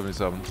 Checkpoint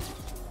 77.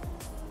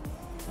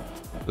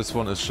 This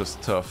one is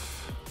just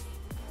tough.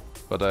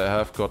 But I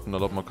have gotten a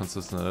lot more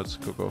consistent at it.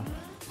 Go.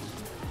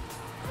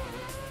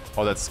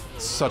 Oh, that's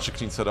such a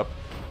clean setup.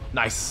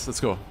 Nice, let's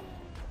go.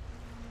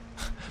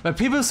 Man,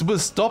 people will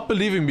stop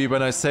believing me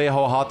when I say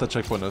how hard the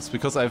checkpoint is,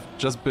 because I've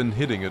just been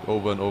hitting it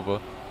over and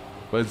over.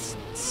 But it's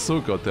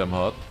so goddamn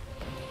hard.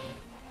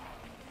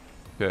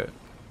 Okay,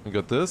 we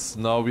got this.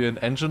 Now we're in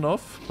engine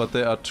off, but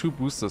there are 2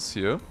 boosters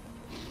here.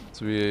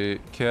 So we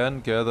can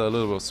gather a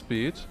little bit of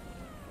speed.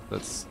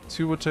 That's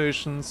 2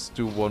 rotations,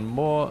 do 1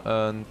 more,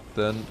 and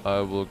then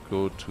I will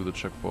go to the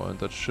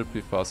checkpoint. That should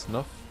be fast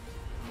enough.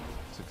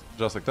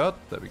 Just like that,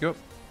 there we go.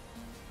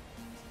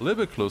 A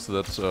little bit close to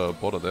that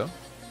border there.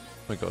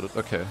 I got it,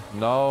 okay.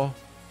 Now,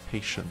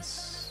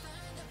 patience.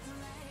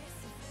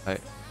 I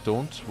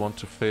don't want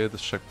to fail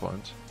this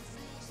checkpoint.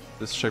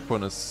 This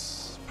checkpoint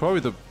is probably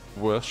the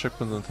worst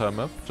checkpoint in the entire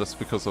map, just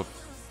because of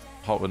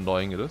how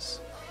annoying it is.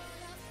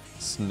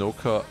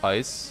 Snowker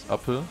ice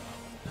uphill.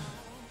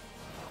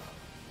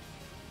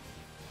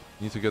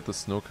 Need to get the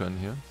Snowker in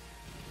here.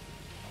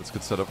 Let's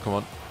get set up, come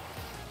on.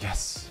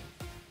 Yes!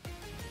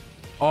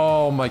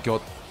 Oh my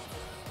god.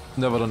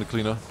 Never done a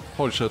cleaner.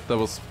 Holy shit, that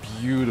was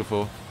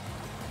beautiful.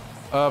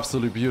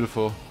 Absolutely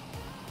beautiful.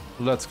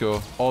 Let's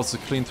go. Also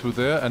clean through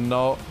there, and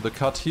now the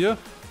cut here.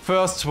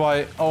 First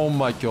try, oh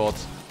my god.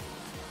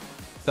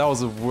 That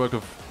was a work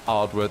of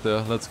art right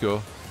there. Let's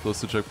go. Those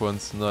 2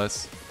 checkpoints,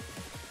 nice.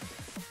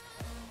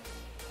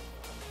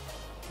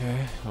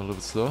 Okay, a little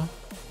bit slow.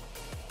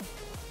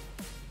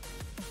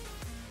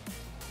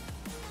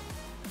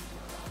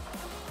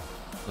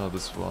 Now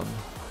this one.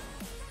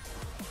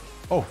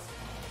 Oh,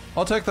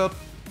 I'll take that.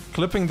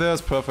 Clipping there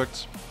is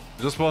perfect.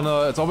 You just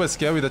wanna. It's always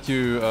scary that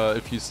you,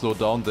 if you slow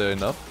down there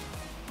enough.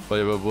 But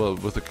yeah, well,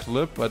 with a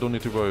clip, I don't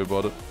need to worry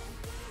about it.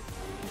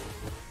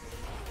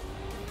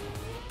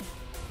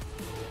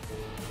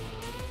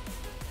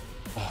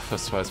 Oh,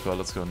 first try as well.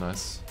 Let's go.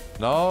 Nice.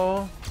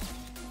 Now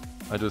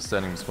I do a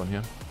standing respawn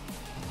here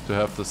to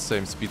have the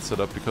same speed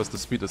setup, because the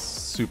speed is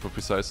super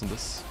precise in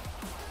this.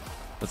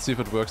 Let's see if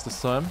it works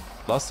this time.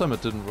 Last time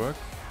it didn't work.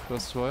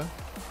 First try.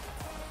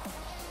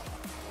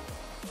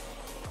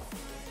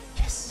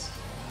 Yes.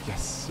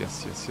 Yes,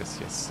 yes, yes, yes,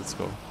 yes. Let's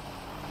go.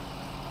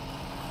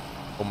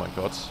 Oh my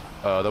god.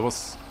 That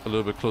was a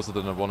little bit closer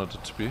than I wanted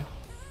it to be.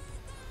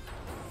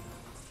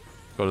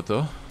 Got it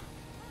though.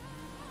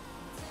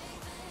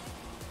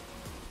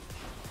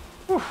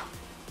 Whew.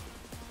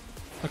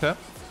 Okay.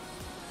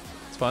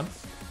 It's fine.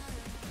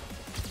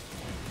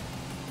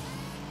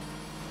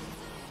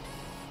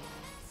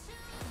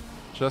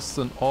 Just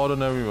an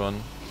ordinary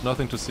run.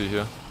 Nothing to see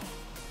here.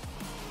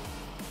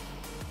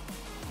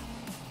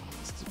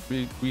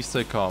 We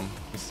stay calm.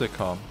 We stay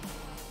calm.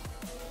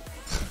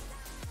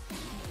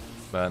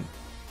 Man.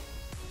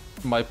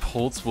 My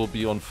pulse will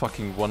be on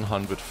fucking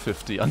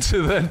 150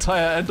 until the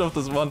entire end of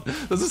this one.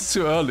 This is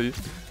too early.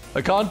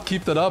 I can't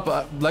keep that up.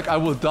 I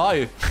will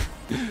die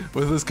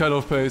with this kind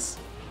of pace.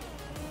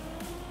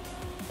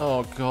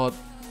 Oh god.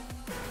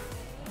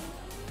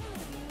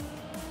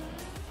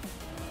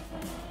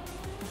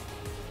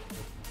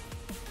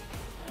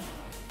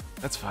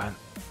 That's fine.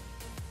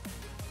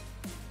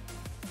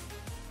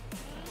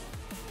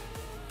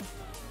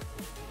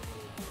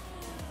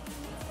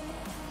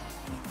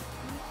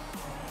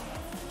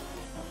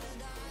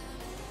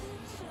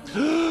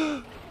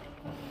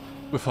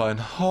 We're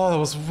fine. Oh, that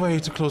was way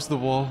too close to the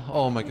wall.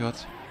 Oh my god.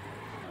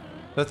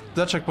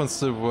 That checkpoint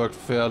still worked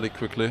fairly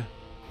quickly.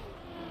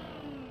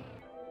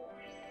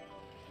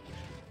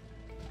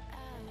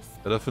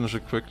 Did I finish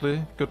it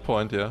quickly? Good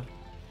point, yeah.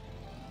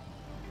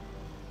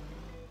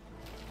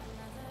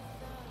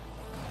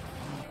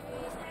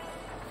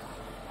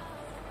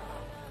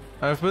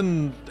 I've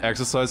been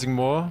exercising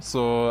more,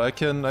 so I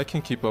can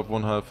keep up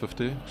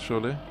 150,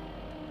 surely.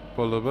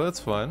 For a little bit, it's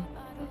fine.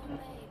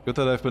 Good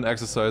that I've been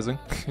exercising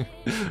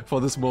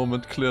for this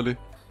moment, clearly.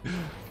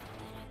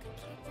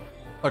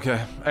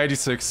 Okay,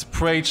 86.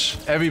 Prage,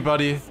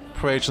 everybody,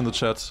 Prage in the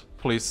chat.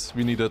 Please,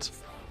 we need it.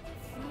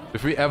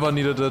 If we ever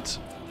needed it,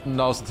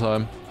 now's the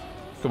time.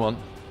 Come on.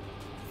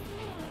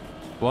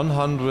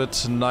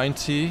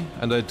 190,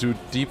 and I do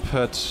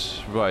D-pad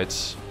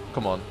right.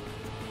 Come on.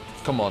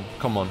 Come on,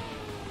 come on.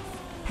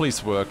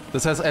 Please work.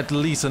 This has at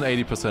least an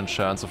 80%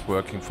 chance of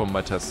working from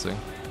my testing.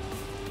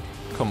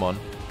 Come on.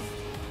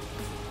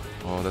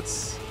 Oh,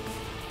 that's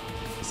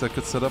Is that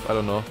good setup? I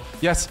don't know.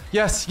 Yes,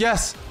 yes,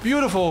 yes!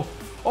 Beautiful!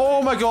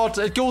 Oh my god,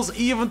 it goes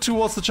even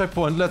towards the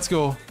checkpoint. Let's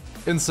go.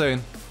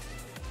 Insane.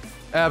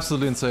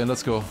 Absolutely insane.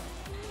 Let's go.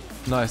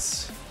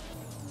 Nice.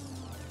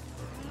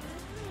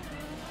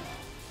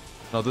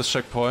 Now this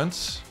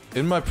checkpoint.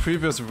 In my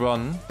previous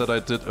run that I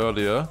did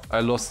earlier,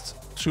 I lost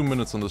 2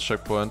 minutes on this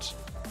checkpoint.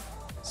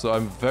 So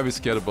I'm very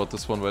scared about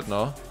this one right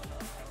now.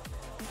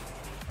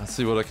 Let's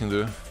see what I can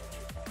do.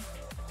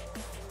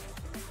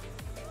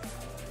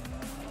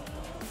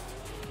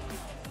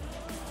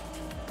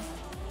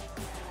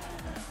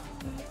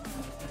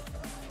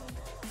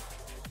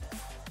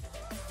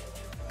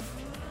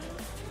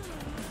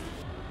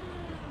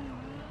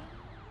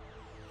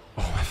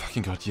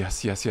 God,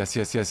 yes, yes, yes,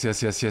 yes, yes,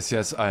 yes, yes, yes,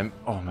 yes,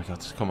 oh my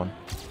god, come on.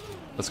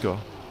 Let's go.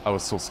 I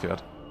was so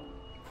scared.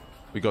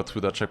 We got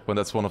through that checkpoint.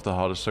 That's one of the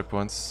hardest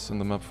checkpoints in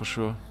the map for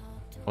sure.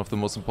 One of the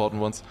most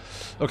important ones.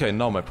 Okay,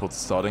 now my pulse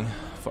is starting.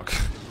 Fuck.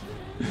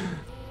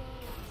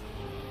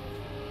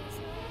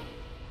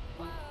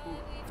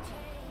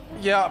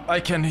 Yeah,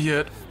 I can hear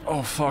it.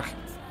 Oh fuck.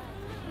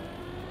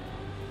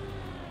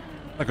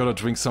 I gotta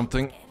drink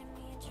something.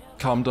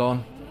 Calm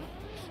down.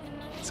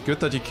 It's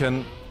good that you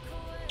can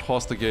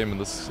pause the game in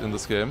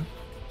this game.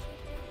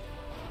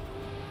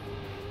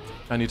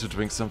 I need to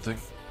drink something.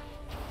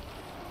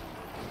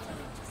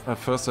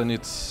 First I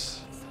need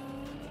this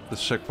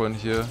checkpoint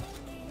here.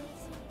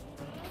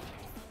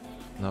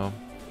 No.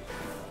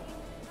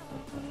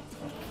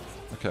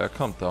 Okay, I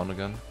calmed down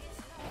again.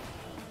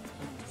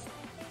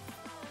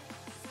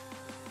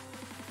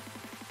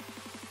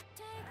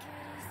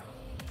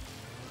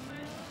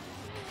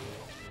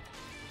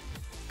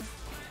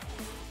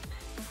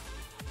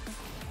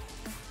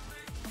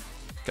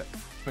 Okay,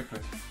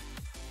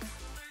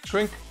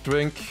 quick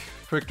drink.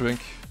 Quick drink.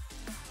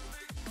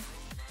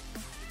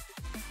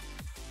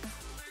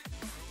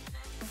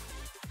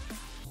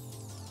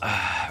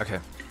 Okay.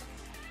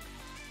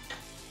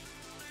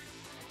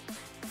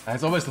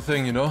 It's always the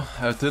thing, you know?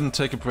 I didn't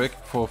take a break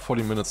for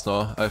 40 minutes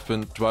now. I've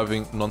been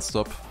driving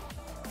non-stop.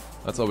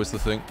 That's always the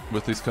thing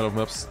with these kind of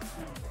maps.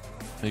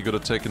 You gotta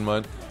take in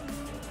mind.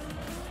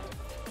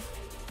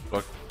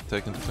 Or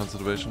take into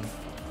consideration.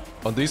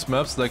 On these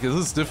maps, like, this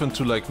is different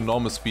to like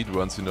normal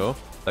speedruns, you know?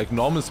 Like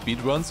normal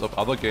speedruns of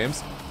other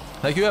games.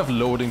 Like you have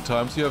loading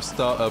times, you have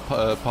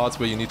parts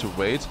where you need to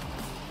wait.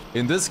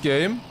 In this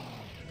game,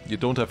 you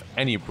don't have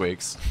any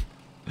breaks.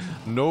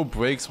 No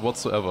breaks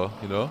whatsoever,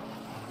 you know?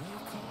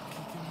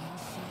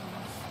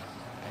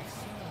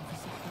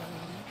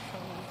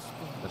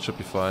 That should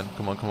be fine.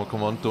 Come on, come on,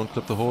 come on. Don't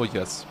clip the hole.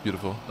 Yes,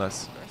 beautiful.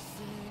 Nice.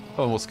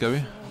 Almost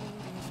scary.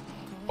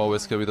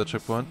 Always scary, that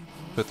checkpoint.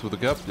 Fit through the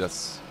gap.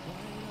 Yes.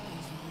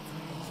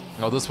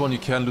 Now this one, you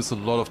can lose a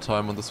lot of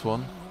time on this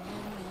one.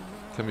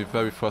 Can be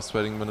very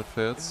frustrating when it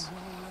fails.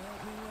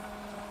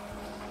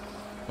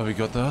 Oh, we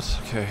got that?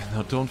 Okay,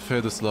 now don't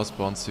fail this last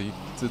bouncy.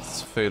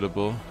 It's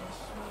failable.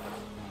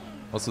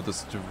 Also,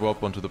 this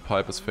drop onto the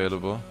pipe is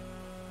failable.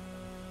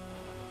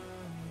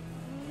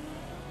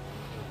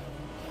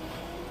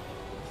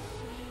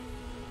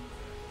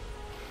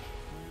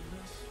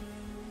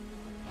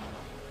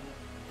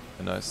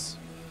 Okay, nice.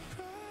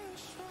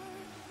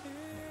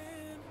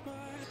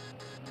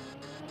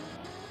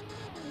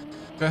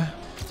 Okay.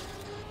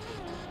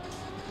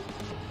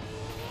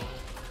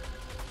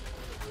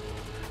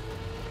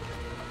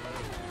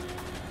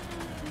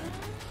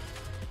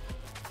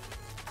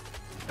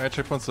 Alright,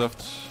 checkpoints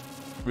left.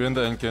 We're in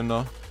the end game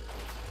now.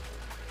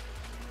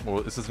 Oh,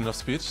 is this enough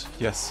speed?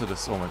 Yes, it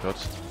is. Oh my god.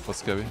 That's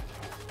scary.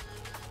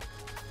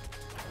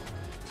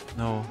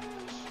 No.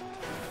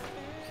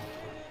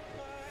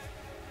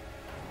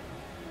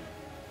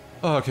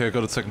 Oh, okay, I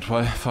got it second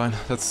try. Fine.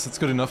 That's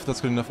good enough.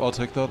 That's good enough. I'll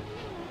take that.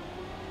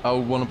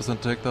 I'll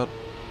 100% take that.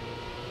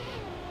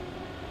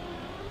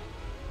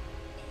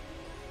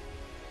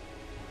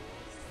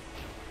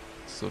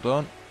 So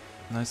done.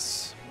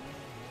 Nice.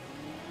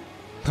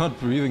 Not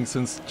breathing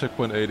since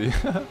checkpoint 80.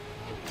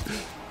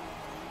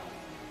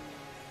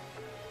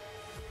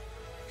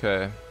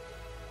 Okay.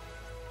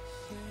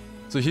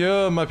 So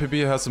here my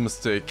PB has a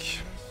mistake.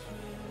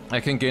 I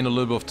can gain a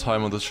little bit of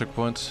time on this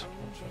checkpoint.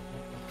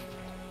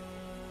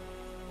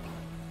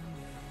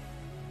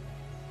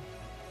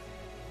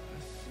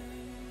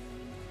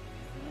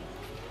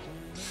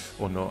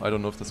 Oh no, I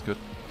don't know if that's good.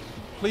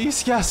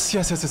 Please, yes,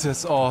 yes, yes, yes,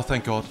 yes. Oh,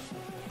 thank god.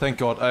 Thank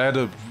god, I had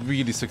a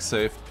really sick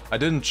save. I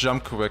didn't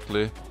jump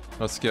correctly.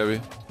 Not scary.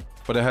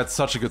 But I had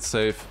such a good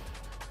save.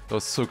 That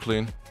was so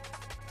clean.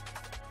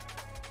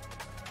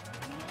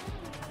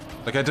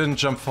 Like I didn't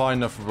jump far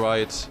enough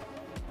right.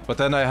 But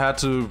then I had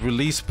to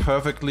release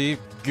perfectly,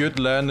 good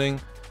landing,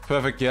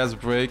 perfect gas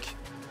brake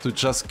to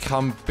just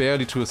come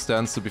barely to a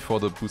standstill before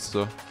the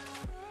booster.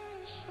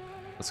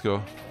 Let's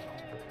go.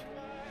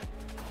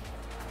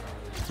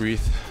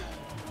 Breathe.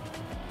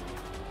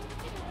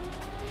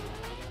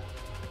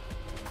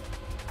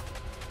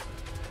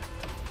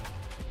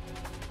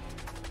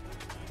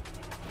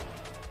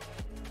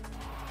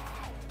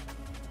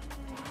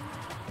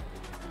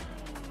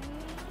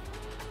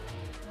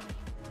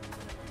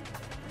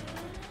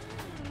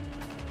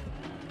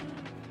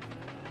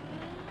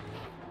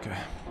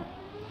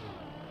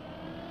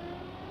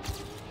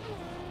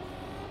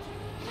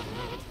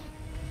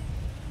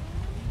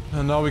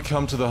 And now we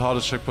come to the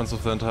hardest checkpoints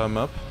of the entire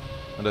map.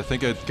 And I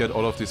think I get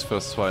all of these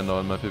first try now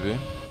in my PB.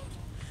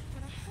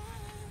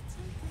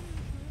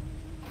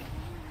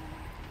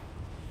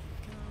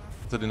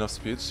 Is that enough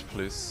speed,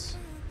 please?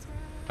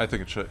 I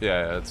think it should.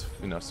 Yeah, it's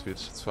enough speed.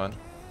 It's fine.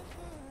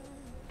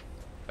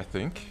 I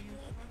think.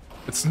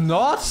 It's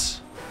not?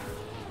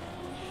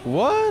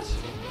 What?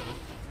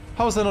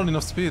 How is that not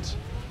enough speed?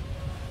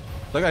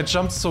 Like, I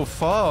jumped so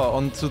far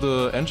onto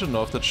the engine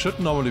off. That should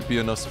normally be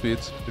enough speed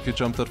if you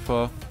jump that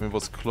far. I mean, it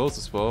was close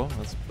as well.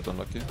 That's a bit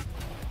unlucky.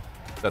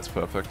 That's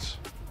perfect.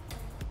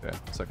 Yeah,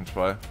 second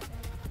try.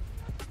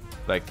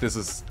 Like, this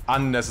is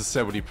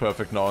unnecessarily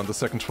perfect now on the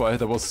second try.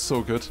 That was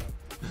so good.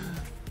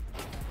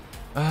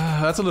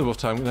 That's a little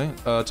bit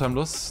of time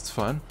loss. It's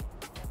fine.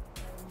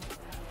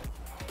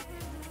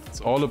 It's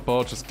all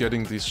about just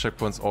getting these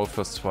checkpoints all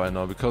first try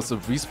now, because the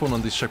respawn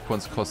on these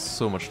checkpoints costs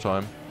so much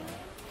time.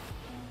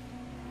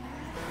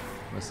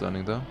 Nice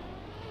landing there.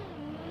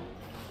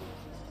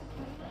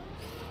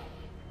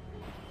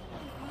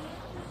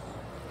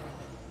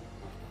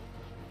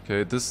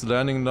 Okay, this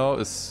landing now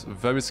is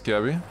very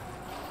scary.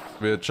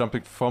 We're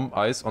jumping from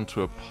ice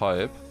onto a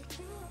pipe.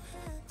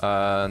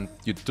 And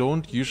you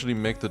don't usually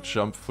make the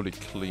jump fully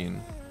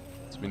clean.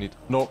 So we need...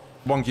 No!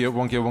 One gear,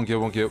 one gear, one gear,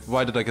 one gear.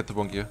 Why did I get the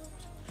one gear?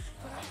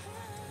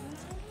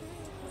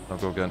 I'll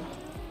go again.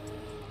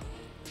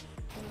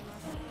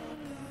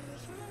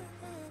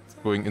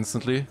 Going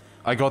instantly.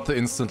 I got the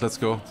instant, let's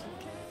go.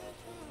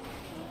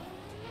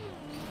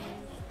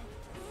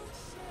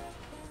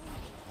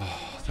 Oh,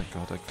 thank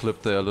god, I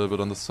clipped there a little bit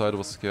on the side, I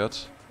was scared.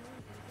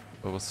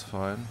 But it was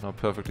fine. Now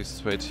perfectly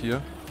straight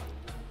here.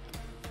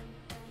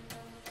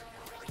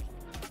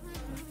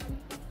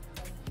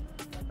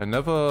 I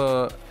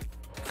never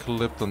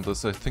clipped on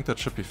this. I think that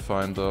should be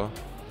fine though.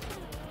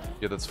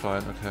 Yeah, that's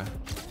fine. Okay.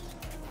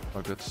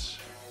 All good.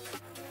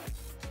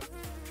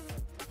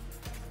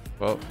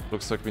 Well,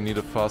 looks like we need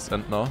a fast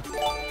end now. Okay.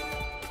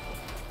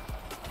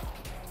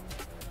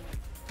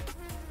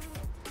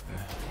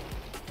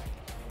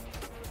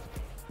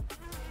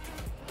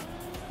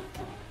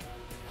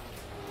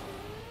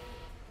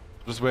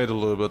 Just wait a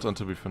little bit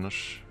until we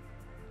finish.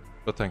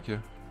 But thank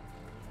you.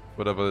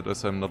 Whatever it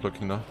is, I'm not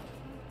looking now.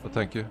 But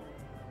thank you.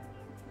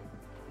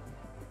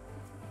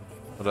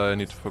 But I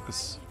need to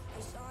focus.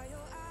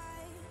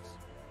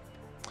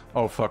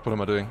 Oh fuck, what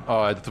am I doing? Oh,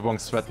 I did the wrong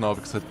sweat now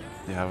because I...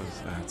 Yeah,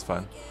 it's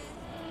fine.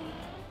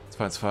 It's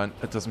fine, it's fine.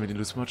 It doesn't really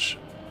lose much.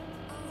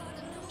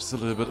 Just a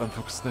little bit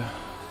unfocused there.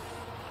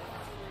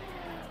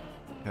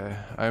 Okay,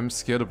 I'm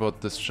scared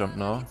about this jump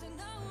now.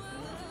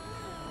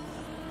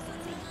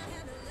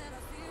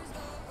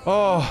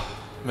 Oh,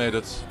 made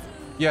it.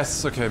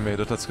 Yes, okay, made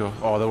it. Let's go.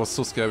 Oh, that was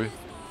so scary.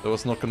 That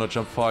was not gonna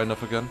jump far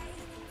enough again.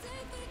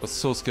 It was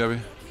so scary.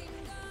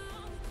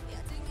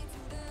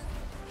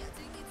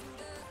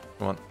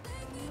 Come on.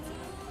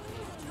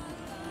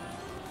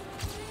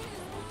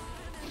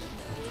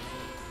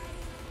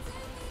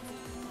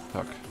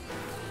 Fuck.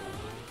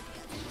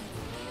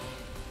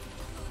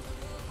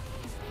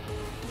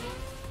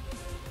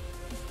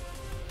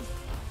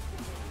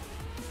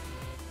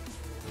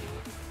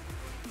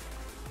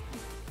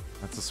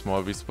 That's a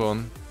small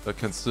respawn. That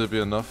can still be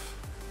enough.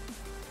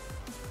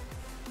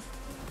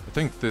 I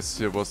think this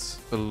here was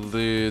a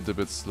little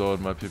bit slow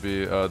in my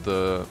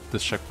PB.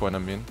 This checkpoint, I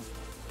mean.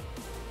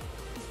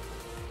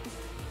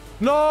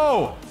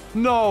 No!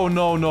 No,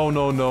 no, no,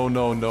 no, no,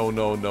 no, no,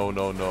 no, no,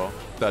 no, no.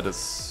 That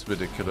is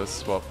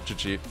ridiculous. Well,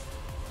 GG.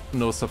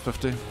 No sub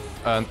 50.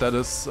 And that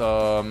is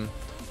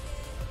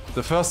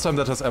the first time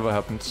that has ever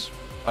happened.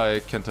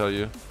 I can tell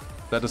you.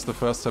 That is the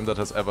first time that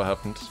has ever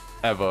happened.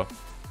 Ever.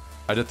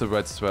 I did the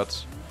right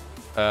strat.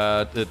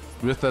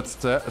 With that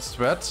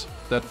strat,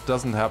 that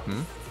doesn't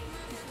happen.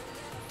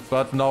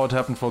 But now it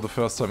happened for the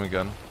first time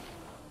again.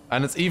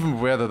 And it's even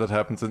rare that it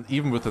happens, and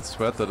even with that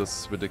strat, that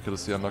is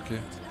ridiculously unlucky.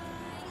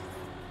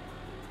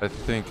 I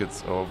think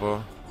it's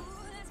over.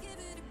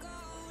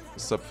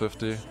 Sub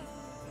 50.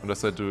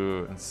 Unless I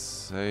do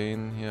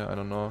insane here, I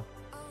don't know.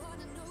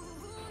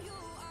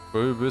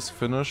 Very risk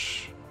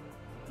finish.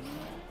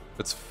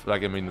 It's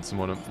like, I mean, it's a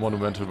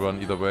monumental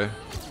run either way.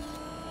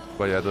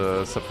 But yeah,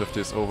 the sub 50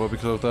 is over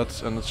because of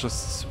that, and it's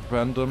just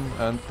random,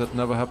 and that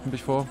never happened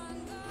before.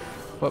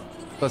 But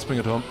let's bring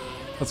it home.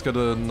 Let's get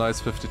a nice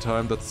 50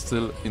 time. That's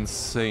still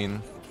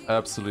insane.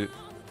 Absolutely.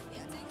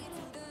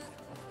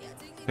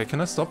 Okay,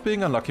 can I stop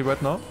being unlucky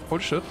right now?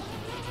 Holy shit.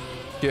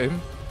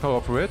 Game,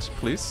 cooperate,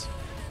 please.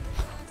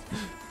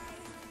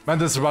 Man,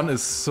 this run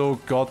is so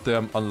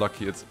goddamn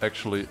unlucky. It's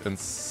actually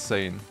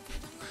insane.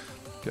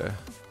 Okay.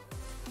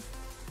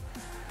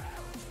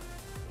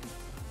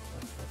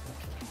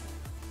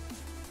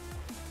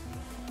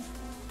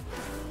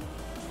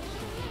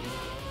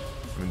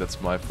 I mean,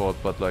 that's my fault,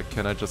 but like,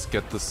 can I just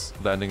get this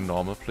landing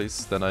normal,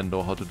 please? Then I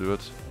know how to do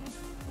it.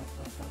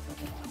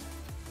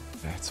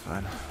 Yeah, it's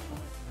fine.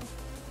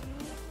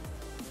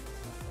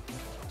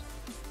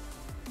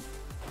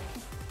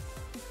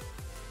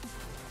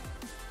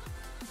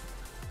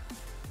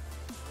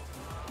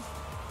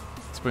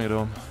 Let's bring it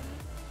home.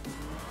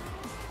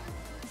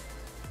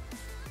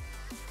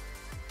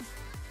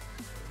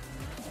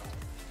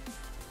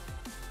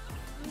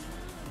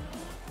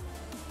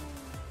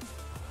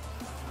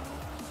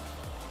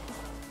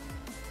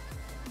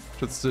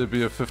 Should still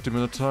be a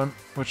 50-minute time,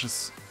 which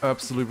is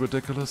absolutely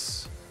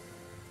ridiculous.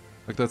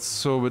 Like, that's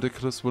so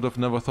ridiculous. Would have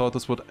never thought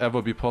this would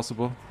ever be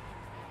possible.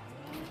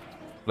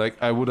 Like,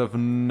 I would have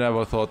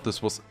never thought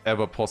this was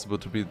ever possible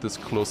to be this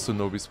close to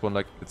no respawn.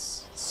 Like,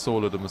 it's so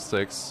little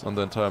mistakes on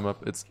the entire map.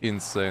 It's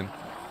insane.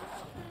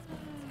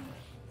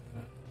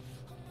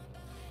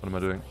 What am I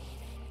doing?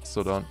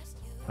 So down.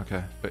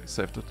 Okay,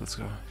 saved it. Let's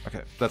go.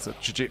 Okay, that's it.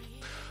 GG.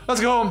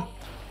 Let's go home.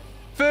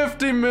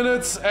 50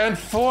 minutes and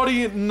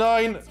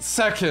 49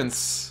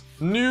 seconds.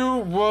 New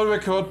world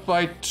record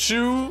by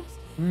 2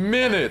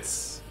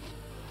 minutes.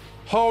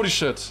 Holy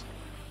shit.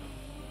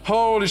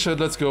 Holy shit,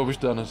 let's go. We've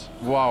done it.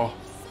 Wow.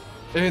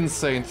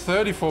 Insane.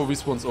 34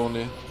 respawns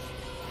only.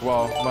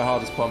 Wow, my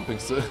heart is pumping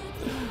still.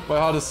 My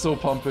heart is so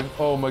pumping.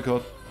 Oh my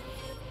god.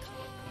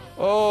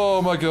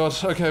 Oh my god.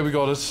 Okay, we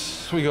got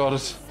it. We got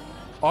it.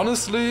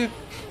 Honestly,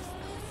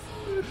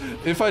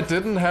 if I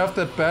didn't have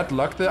that bad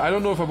luck there, I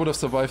don't know if I would have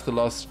survived the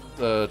last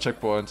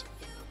checkpoint.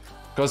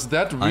 Because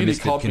that really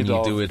calmed me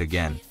down. Can you do it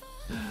again?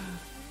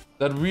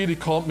 That really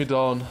calmed me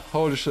down.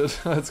 Holy shit,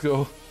 let's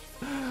go.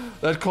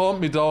 That calmed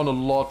me down a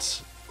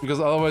lot. Because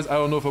otherwise, I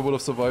don't know if I would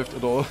have survived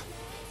at all.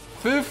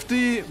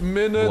 50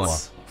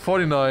 minutes,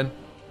 49.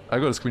 I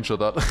gotta screenshot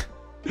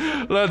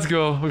that. Let's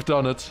go, we've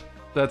done it.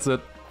 That's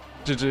it.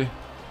 GG.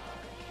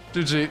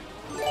 GG.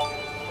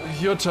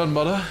 Your turn,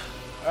 mother.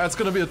 It's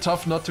gonna be a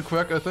tough nut to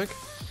crack, I think.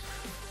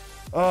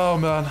 Oh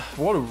man,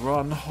 what a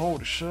run.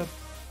 Holy shit.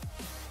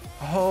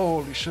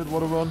 Holy shit,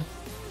 what a run.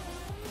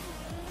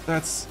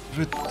 That's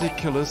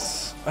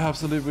ridiculous.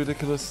 Absolutely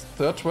ridiculous.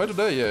 Third try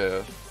today?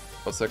 Yeah.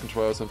 Or second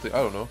try or something, I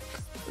don't know.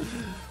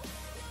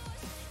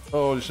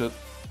 Holy shit.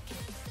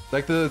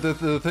 Like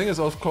the thing is,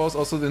 of course,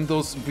 also in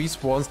those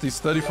respawns,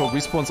 these 34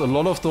 respawns, a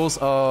lot of those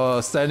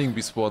are standing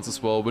respawns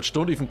as well, which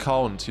don't even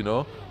count, you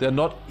know? They're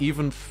not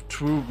even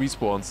true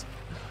respawns.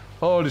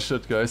 Holy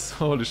shit, guys.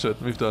 Holy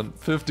shit, we've done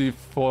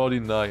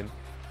 50-49.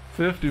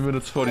 50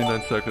 minutes,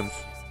 49 seconds.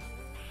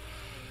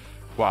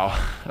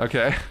 Wow,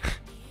 okay.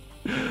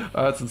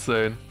 That's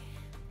insane.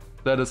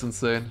 That is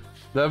insane.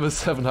 Level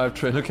 7 hype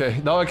train,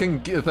 okay. Now I can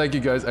thank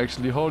you guys,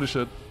 actually. Holy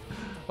shit.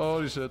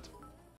 Holy shit.